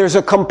 right? So there's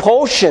a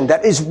compulsion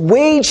that is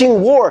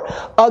waging war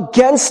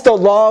against the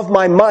law of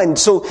my mind.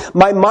 So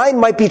my mind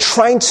might be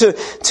trying to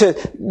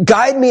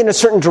guide me in a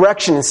certain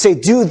direction and say,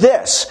 do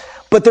this.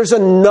 But there's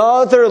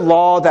another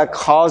law that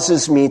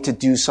causes me to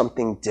do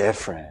something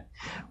different,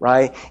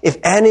 right? If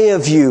any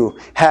of you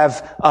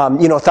have,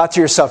 thought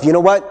to yourself, you know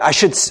what, I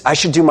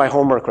should do my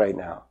homework right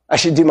now. I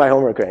should do my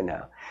homework right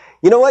now.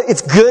 You know what?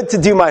 It's good to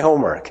do my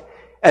homework.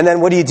 And then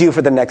what do you do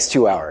for the next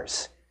 2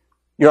 hours?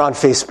 You're on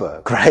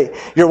Facebook, right?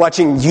 You're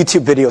watching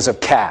YouTube videos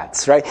of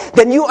cats, right?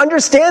 Then you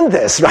understand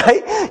this,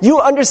 right? You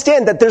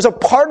understand that there's a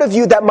part of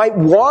you that might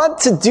want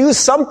to do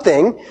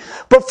something,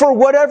 but for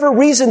whatever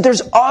reason,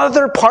 there's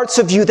other parts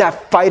of you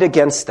that fight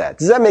against that.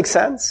 Does that make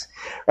sense?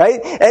 Right?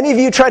 Any of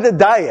you try to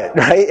diet,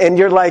 right? And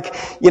you're like,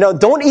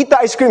 don't eat the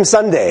ice cream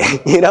sundae,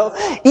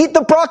 eat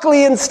the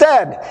broccoli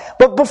instead.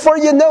 But before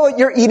you know it,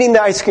 you're eating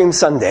the ice cream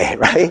sundae,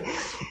 right?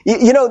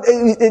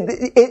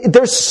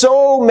 There's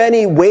so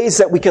many ways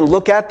that we can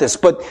look at this,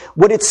 but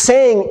what it's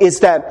saying is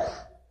that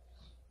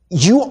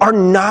you are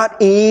not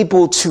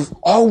able to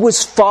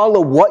always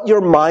follow what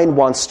your mind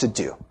wants to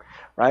do,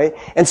 right?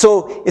 And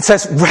so it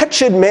says,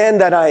 wretched man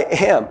that I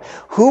am,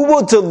 who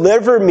will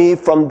deliver me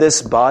from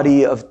this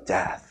body of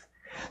death?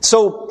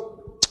 So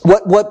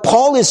what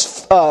Paul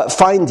is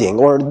finding,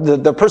 or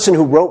the person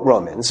who wrote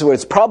Romans, so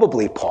it's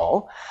probably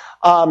Paul.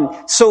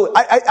 So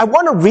I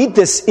want to read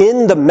this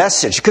in the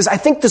Message, because I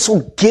think this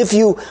will give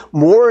you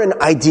more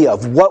an idea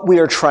of what we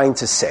are trying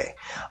to say,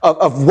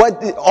 of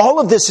what all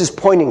of this is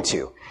pointing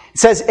to. It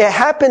says, it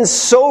happens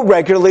so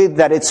regularly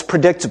that it's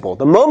predictable.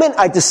 The moment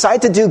I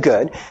decide to do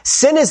good,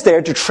 sin is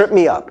there to trip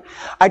me up.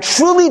 I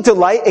truly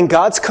delight in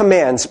God's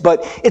commands,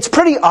 but it's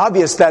pretty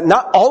obvious that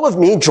not all of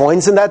me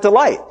joins in that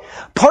delight.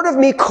 Parts of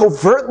me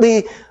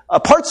covertly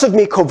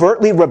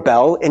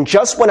rebel, and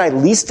just when I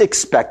least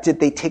expect it,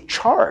 they take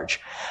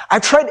charge.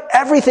 I've tried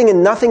everything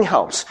and nothing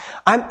helps.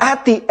 I'm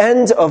at the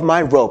end of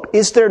my rope.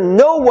 Is there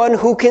no one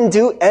who can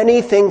do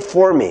anything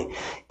for me?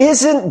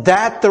 Isn't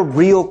that the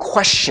real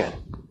question?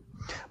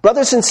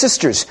 Brothers and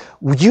sisters,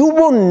 you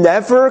will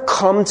never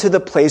come to the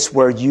place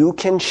where you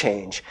can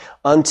change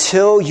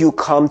until you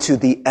come to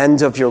the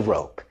end of your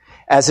rope,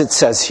 as it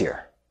says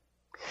here.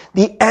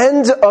 The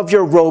end of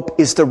your rope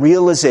is the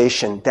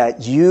realization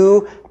that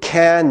you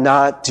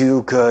cannot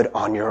do good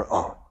on your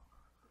own.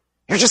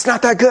 You're just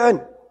not that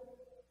good.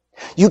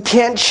 You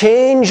can't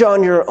change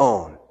on your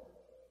own.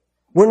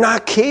 We're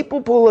not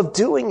capable of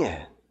doing it.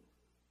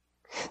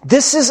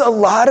 This is a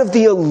lot of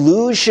the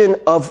illusion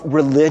of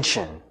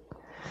religion.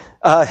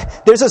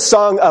 There's a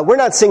song, we're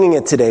not singing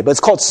it today, but it's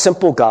called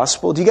Simple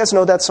Gospel. Do you guys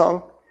know that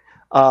song?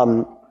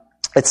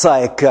 It's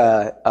like,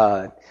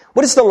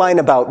 what is the line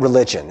about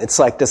religion? It's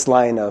like this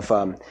line of,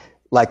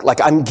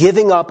 like I'm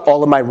giving up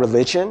all of my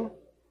religion,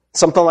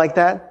 something like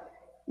that.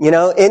 You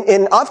know,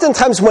 and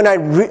oftentimes when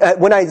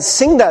I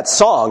sing that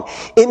song,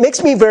 it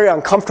makes me very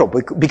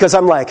uncomfortable because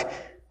I'm like,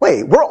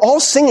 wait, we're all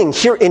singing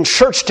here in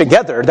church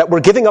together that we're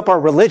giving up our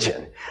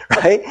religion,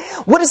 right?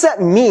 What does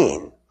that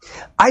mean?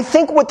 I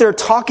think what they're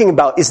talking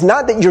about is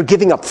not that you're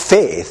giving up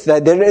faith,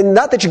 not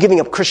that you're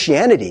giving up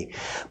Christianity,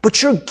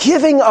 but you're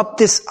giving up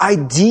this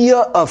idea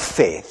of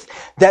faith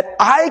that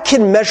I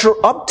can measure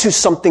up to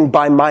something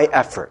by my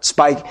efforts,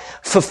 by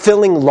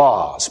fulfilling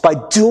laws, by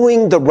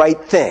doing the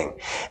right thing.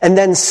 And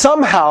then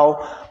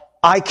somehow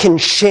I can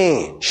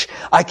change.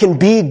 I can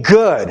be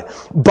good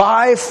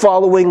by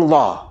following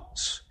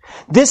laws.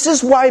 This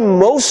is why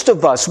most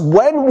of us,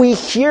 when we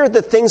hear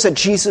the things that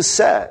Jesus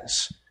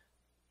says,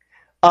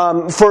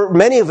 for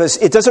many of us,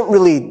 it doesn't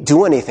really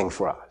do anything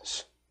for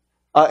us.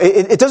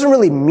 It doesn't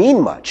really mean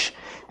much.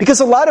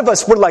 Because a lot of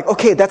us, we're like,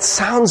 okay, that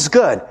sounds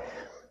good,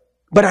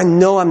 but I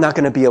know I'm not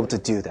going to be able to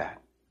do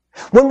that.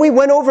 When we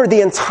went over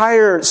the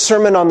entire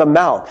Sermon on the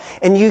Mount,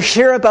 and you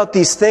hear about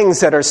these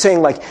things that are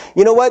saying like,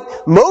 you know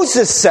what?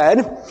 Moses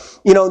said,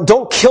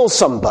 don't kill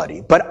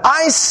somebody. But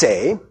I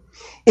say,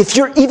 if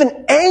you're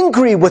even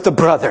angry with a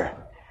brother,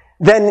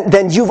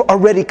 then you've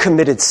already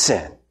committed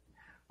sin.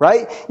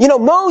 Right?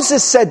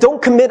 Moses said,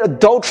 don't commit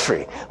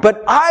adultery.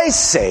 But I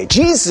say,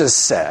 Jesus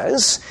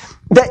says,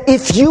 that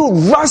if you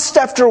lust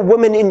after a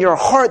woman in your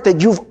heart,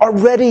 that you've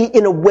already,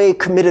 in a way,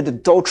 committed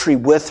adultery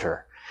with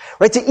her.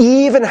 Right? To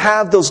even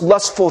have those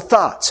lustful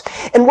thoughts.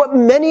 And what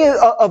many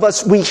of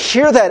us, we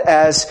hear that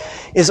as,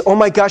 is, oh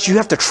my gosh, you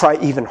have to try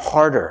even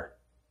harder.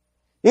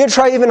 You gotta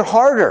try even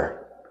harder.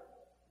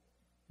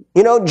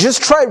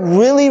 Just try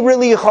really,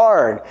 really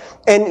hard.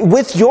 And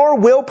with your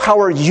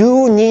willpower,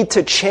 you need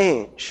to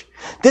change.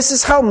 This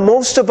is how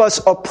most of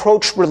us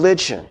approach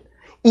religion,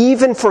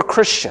 even for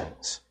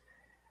Christians.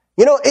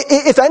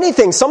 If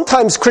anything,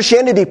 sometimes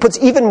Christianity puts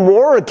even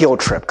more a guilt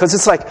trip, because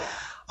it's like,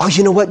 oh,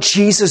 you know what?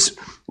 Jesus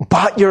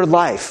bought your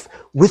life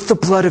with the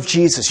blood of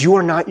Jesus. You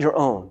are not your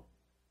own.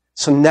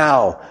 So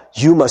now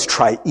you must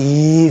try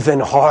even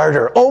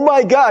harder. Oh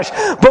my gosh,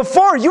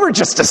 before you were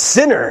just a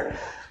sinner,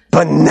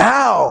 but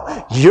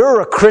now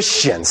you're a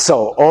Christian.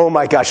 So, oh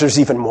my gosh, there's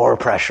even more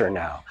pressure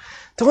now.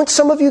 Don't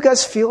some of you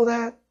guys feel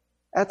that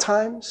at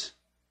times?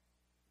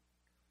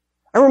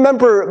 I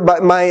remember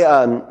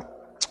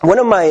one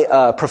of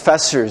my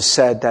professors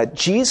said that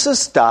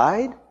Jesus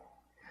died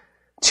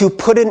to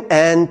put an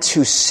end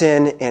to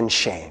sin and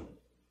shame.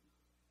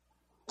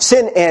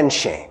 Sin and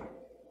shame.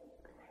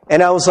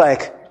 And I was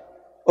like,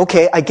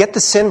 okay, I get the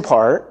sin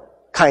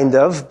part, kind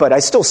of, but I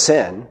still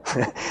sin.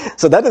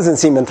 So that doesn't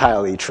seem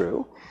entirely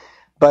true.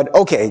 But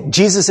okay,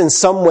 Jesus in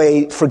some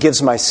way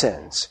forgives my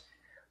sins.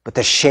 But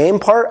the shame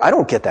part, I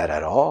don't get that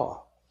at all.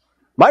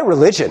 My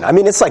religion,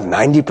 it's like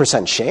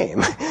 90%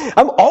 shame.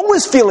 I'm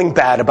always feeling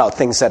bad about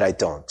things that I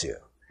don't do.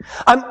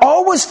 I'm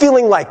always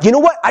feeling like, you know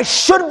what? I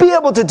should be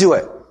able to do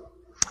it.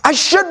 I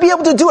should be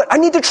able to do it. I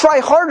need to try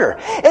harder.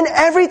 And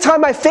every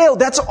time I fail,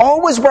 that's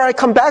always where I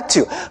come back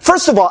to.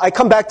 First of all, I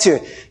come back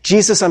to,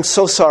 Jesus, I'm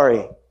so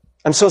sorry.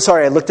 I'm so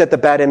sorry I looked at the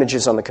bad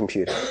images on the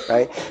computer,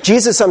 right?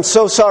 Jesus, I'm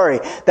so sorry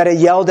that I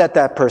yelled at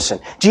that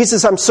person.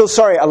 Jesus, I'm so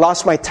sorry I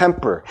lost my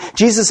temper.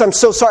 Jesus, I'm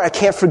so sorry I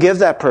can't forgive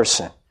that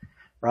person,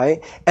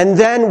 right? And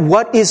then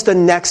what is the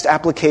next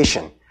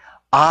application?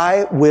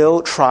 I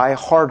will try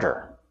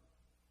harder.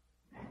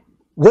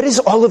 What is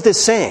all of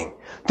this saying?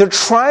 The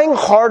trying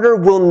harder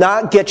will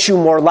not get you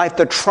more life.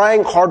 The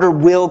trying harder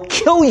will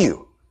kill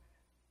you.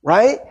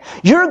 Right?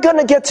 You're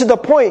gonna get to the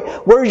point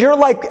where you're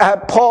like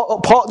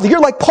you're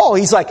like Paul.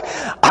 He's like,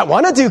 I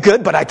want to do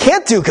good, but I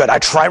can't do good. I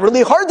try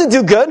really hard to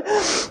do good,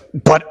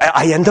 but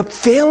I end up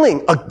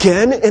failing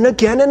again and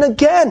again and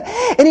again.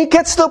 And he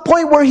gets to the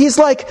point where he's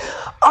like,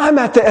 I'm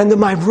at the end of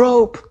my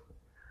rope.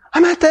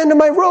 I'm at the end of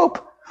my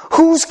rope.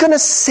 Who's gonna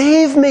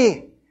save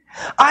me?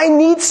 I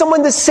need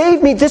someone to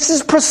save me. This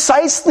is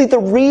precisely the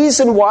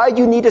reason why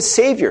you need a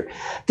Savior.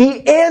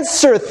 The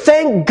answer,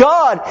 thank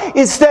God,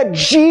 is that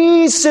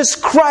Jesus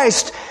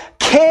Christ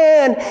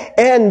can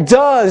and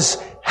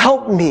does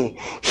help me.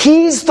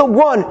 He's the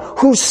one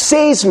who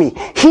saves me.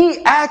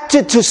 He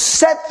acted to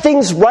set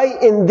things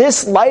right in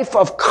this life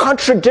of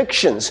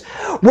contradictions,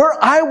 where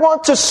I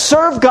want to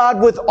serve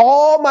God with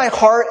all my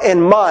heart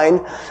and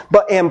mind,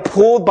 but am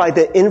pulled by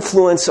the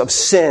influence of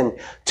sin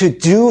to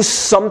do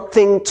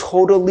something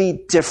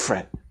totally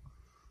different.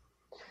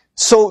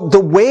 So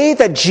the way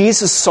that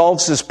Jesus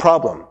solves this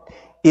problem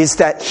is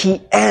that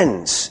he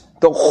ends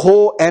the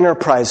whole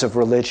enterprise of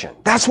religion.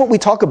 That's what we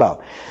talk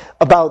about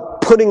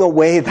putting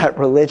away that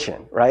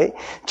religion, right?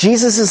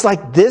 Jesus is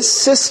like, this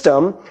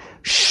system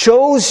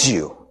shows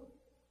you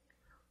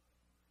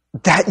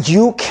that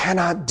you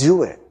cannot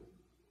do it.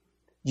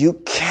 You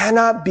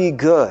cannot be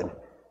good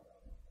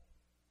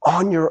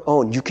on your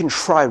own. You can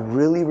try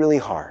really, really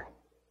hard.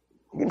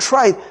 You can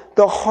try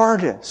the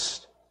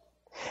hardest.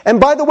 And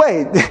by the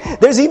way,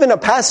 there's even a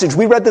passage,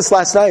 we read this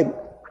last night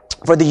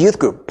for the youth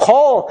group.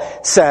 Paul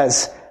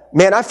says,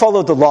 man, I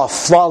followed the law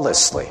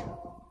flawlessly.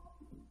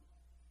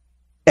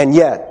 And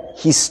yet,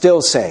 he's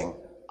still saying,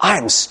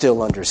 I'm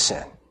still under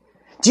sin.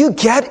 Do you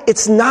get?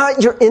 It's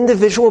not your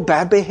individual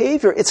bad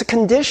behavior. It's a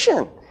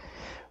condition.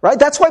 Right?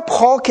 That's why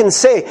Paul can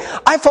say,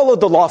 I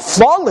followed the law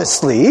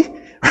flawlessly.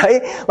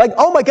 Right? Like,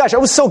 oh my gosh, I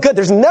was so good.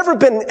 There's never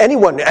been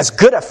anyone as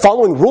good at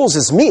following rules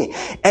as me.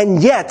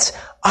 And yet,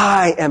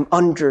 I am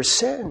under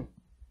sin.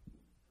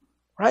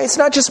 Right? It's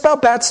not just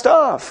about bad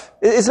stuff.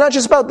 It's not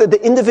just about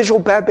the individual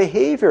bad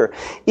behavior.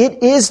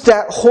 It is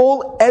that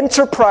whole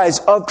enterprise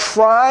of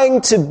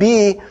trying to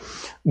be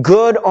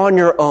good on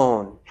your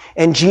own.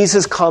 And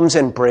Jesus comes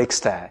and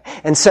breaks that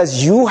and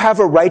says, you have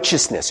a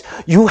righteousness.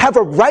 You have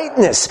a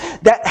rightness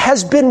that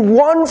has been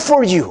won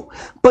for you.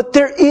 But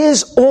there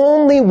is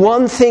only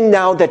one thing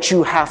now that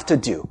you have to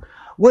do.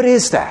 What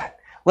is that?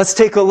 Let's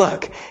take a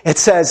look. It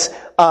says,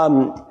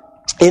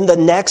 in the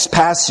next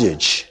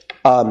passage,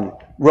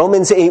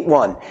 Romans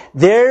 8:1.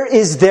 There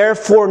is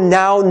therefore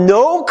now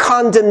no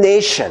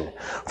condemnation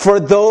for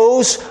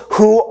those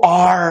who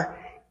are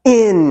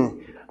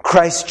in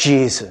Christ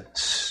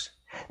Jesus.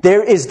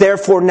 There is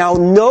therefore now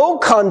no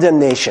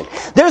condemnation.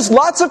 There's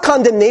lots of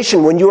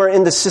condemnation when you are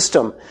in the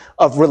system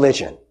of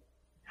religion.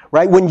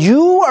 Right? When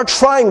you are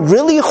trying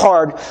really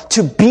hard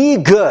to be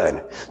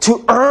good,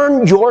 to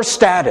earn your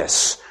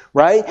status,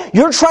 right?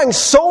 You're trying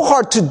so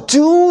hard to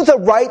do the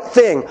right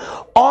thing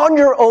on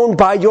your own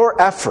by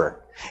your effort.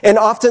 And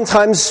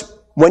oftentimes,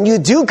 when you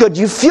do good,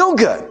 you feel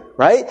good,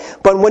 right?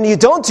 But when you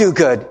don't do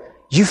good,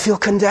 you feel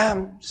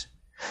condemned.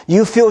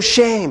 You feel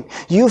shame.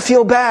 You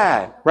feel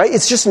bad, right?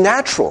 It's just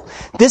natural.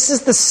 This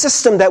is the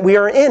system that we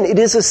are in. It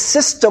is a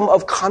system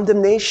of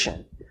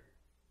condemnation.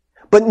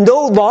 But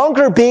no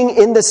longer being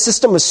in the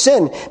system of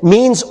sin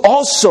means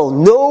also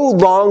no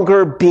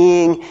longer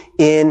being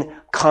in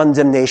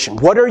condemnation.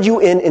 What are you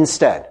in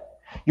instead?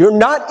 You're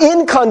not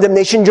in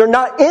condemnation. You're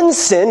not in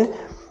sin.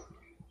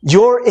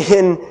 You're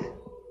in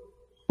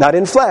not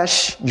in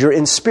flesh, you're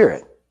in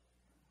spirit.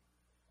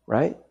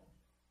 Right?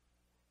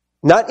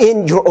 Not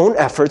in your own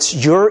efforts,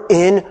 you're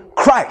in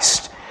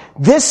Christ.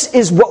 This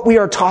is what we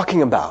are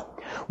talking about.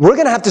 We're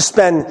going to have to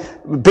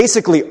spend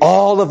basically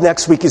all of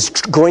next week is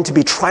going to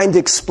be trying to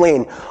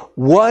explain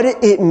what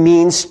it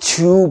means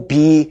to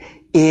be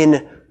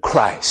in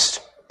Christ.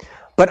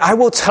 But I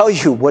will tell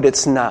you what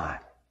it's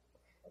not.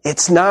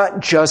 It's not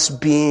just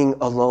being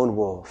a lone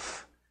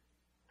wolf.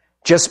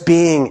 Just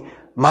being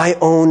my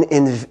own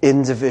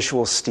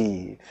individual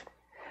Steve.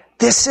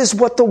 This is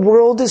what the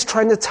world is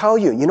trying to tell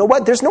you. You know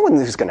what? There's no one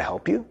who's going to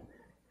help you.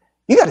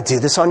 You got to do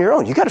this on your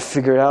own. You got to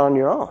figure it out on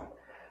your own.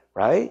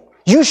 Right?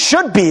 You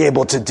should be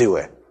able to do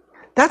it.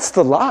 That's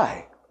the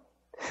lie.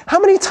 How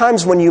many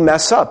times when you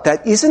mess up,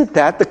 isn't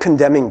that the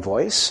condemning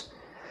voice?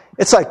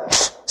 It's like,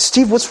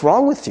 Steve, what's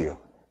wrong with you?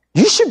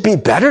 You should be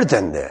better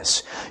than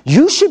this.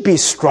 You should be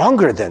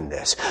stronger than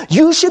this.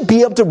 You should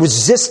be able to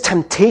resist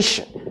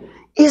temptation.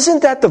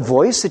 Isn't that the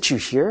voice that you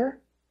hear?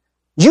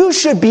 You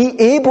should be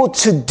able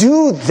to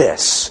do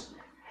this.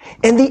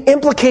 And the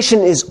implication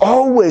is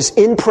always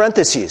in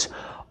parentheses,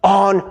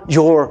 on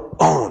your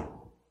own.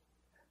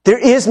 There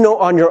is no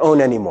on your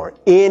own anymore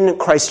in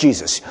Christ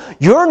Jesus.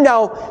 You're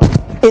now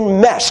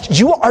enmeshed.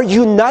 You are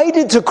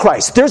united to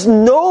Christ. There's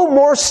no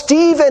more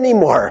Steve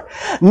anymore.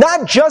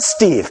 Not just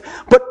Steve,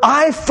 but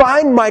I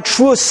find my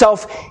truest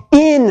self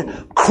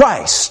in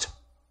Christ.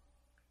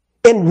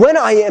 And when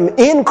I am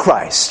in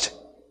Christ,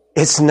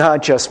 it's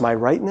not just my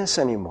rightness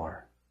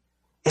anymore.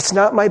 It's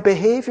not my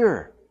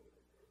behavior,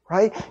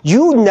 right?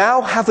 You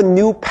now have a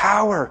new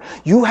power.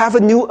 You have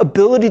a new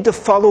ability to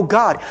follow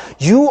God.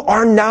 You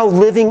are now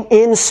living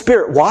in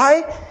Spirit.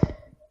 Why?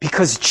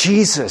 Because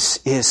Jesus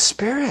is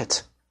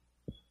Spirit.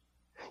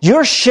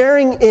 You're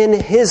sharing in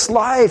His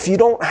life. You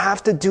don't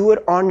have to do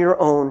it on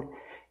your own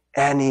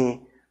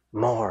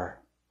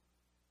anymore.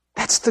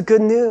 That's the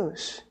good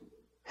news.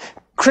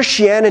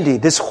 Christianity,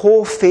 this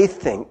whole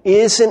faith thing,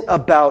 isn't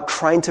about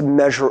trying to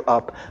measure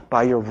up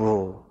by your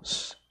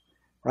rules,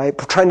 right?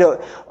 Trying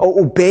to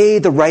obey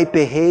the right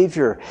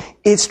behavior.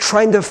 It's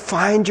trying to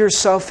find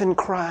yourself in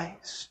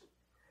Christ,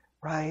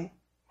 right?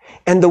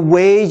 And the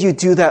way you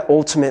do that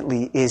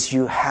ultimately is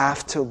you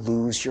have to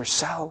lose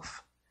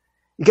yourself.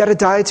 You got to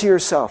die to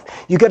yourself.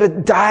 You got to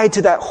die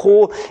to that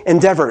whole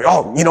endeavor.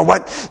 Oh, you know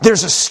what?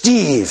 There's a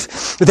Steve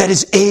that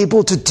is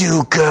able to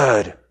do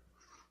good.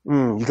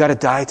 You got to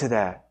die to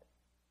that.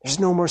 There's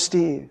no more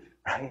Steve,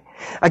 right?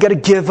 I got to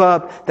give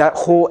up that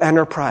whole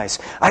enterprise.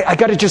 I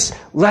got to just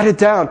let it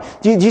down.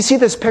 Do you see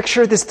this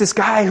picture? This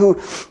guy who,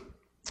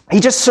 he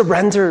just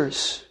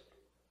surrenders,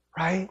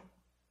 right?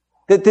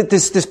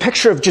 This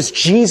picture of just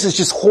Jesus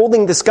just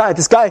holding this guy.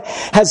 This guy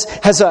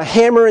has a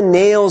hammer and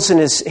nails in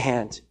his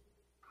hand.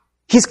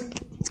 He's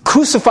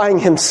crucifying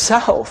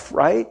himself,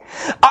 right?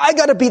 I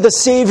got to be the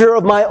savior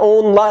of my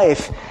own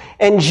life.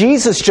 And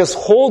Jesus just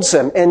holds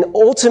him, and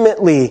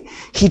ultimately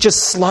he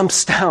just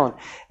slumps down.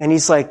 And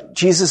he's like,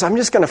 Jesus, I'm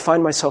just going to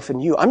find myself in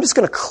you. I'm just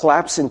going to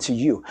collapse into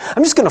you.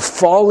 I'm just going to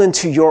fall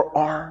into your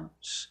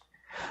arms.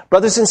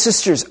 Brothers and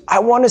sisters, I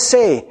want to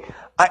say,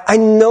 I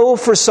know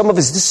for some of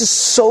us, this is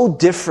so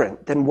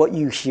different than what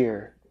you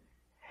hear.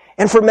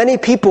 And for many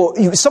people,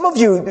 some of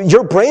you,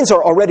 your brains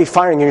are already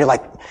firing, and you're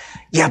like,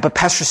 yeah, but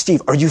Pastor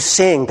Steve, are you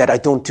saying that I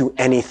don't do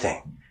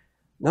anything?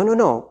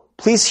 No.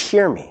 Please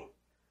hear me.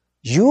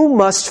 You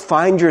must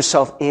find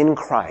yourself in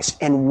Christ.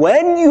 And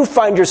when you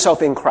find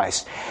yourself in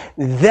Christ,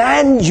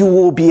 then you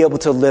will be able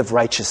to live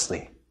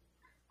righteously,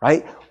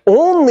 right?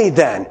 Only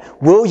then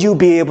will you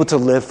be able to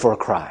live for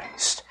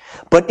Christ.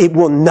 But it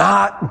will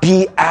not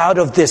be out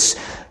of this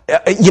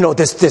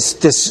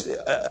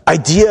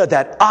idea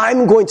that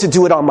I'm going to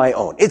do it on my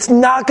own. It's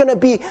not going to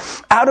be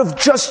out of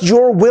just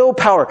your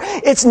willpower.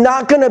 It's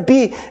not going to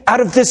be out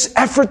of this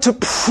effort to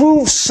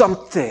prove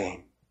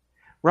something,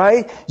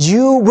 right?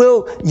 You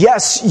will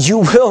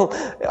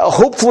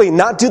hopefully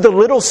not do the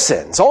little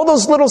sins. All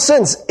those little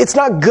sins, it's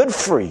not good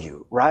for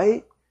you,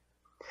 right?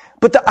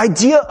 But the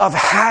idea of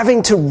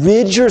having to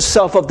rid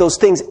yourself of those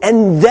things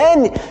and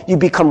then you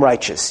become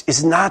righteous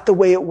is not the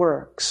way it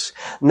works.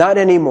 Not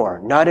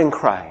anymore. Not in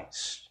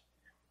Christ.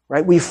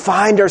 Right? We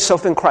find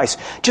ourselves in Christ.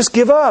 Just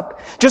give up.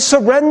 Just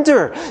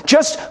surrender.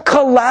 Just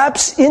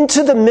collapse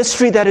into the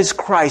mystery that is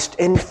Christ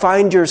and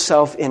find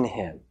yourself in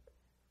Him.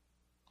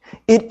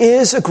 It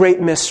is a great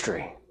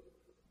mystery.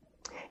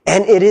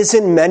 And it is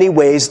in many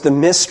ways the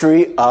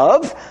mystery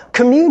of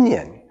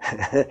communion.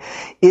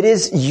 It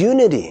is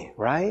unity,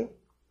 right?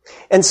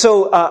 And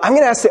so I'm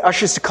going to ask the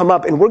ushers to come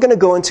up and we're going to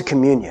go into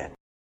communion.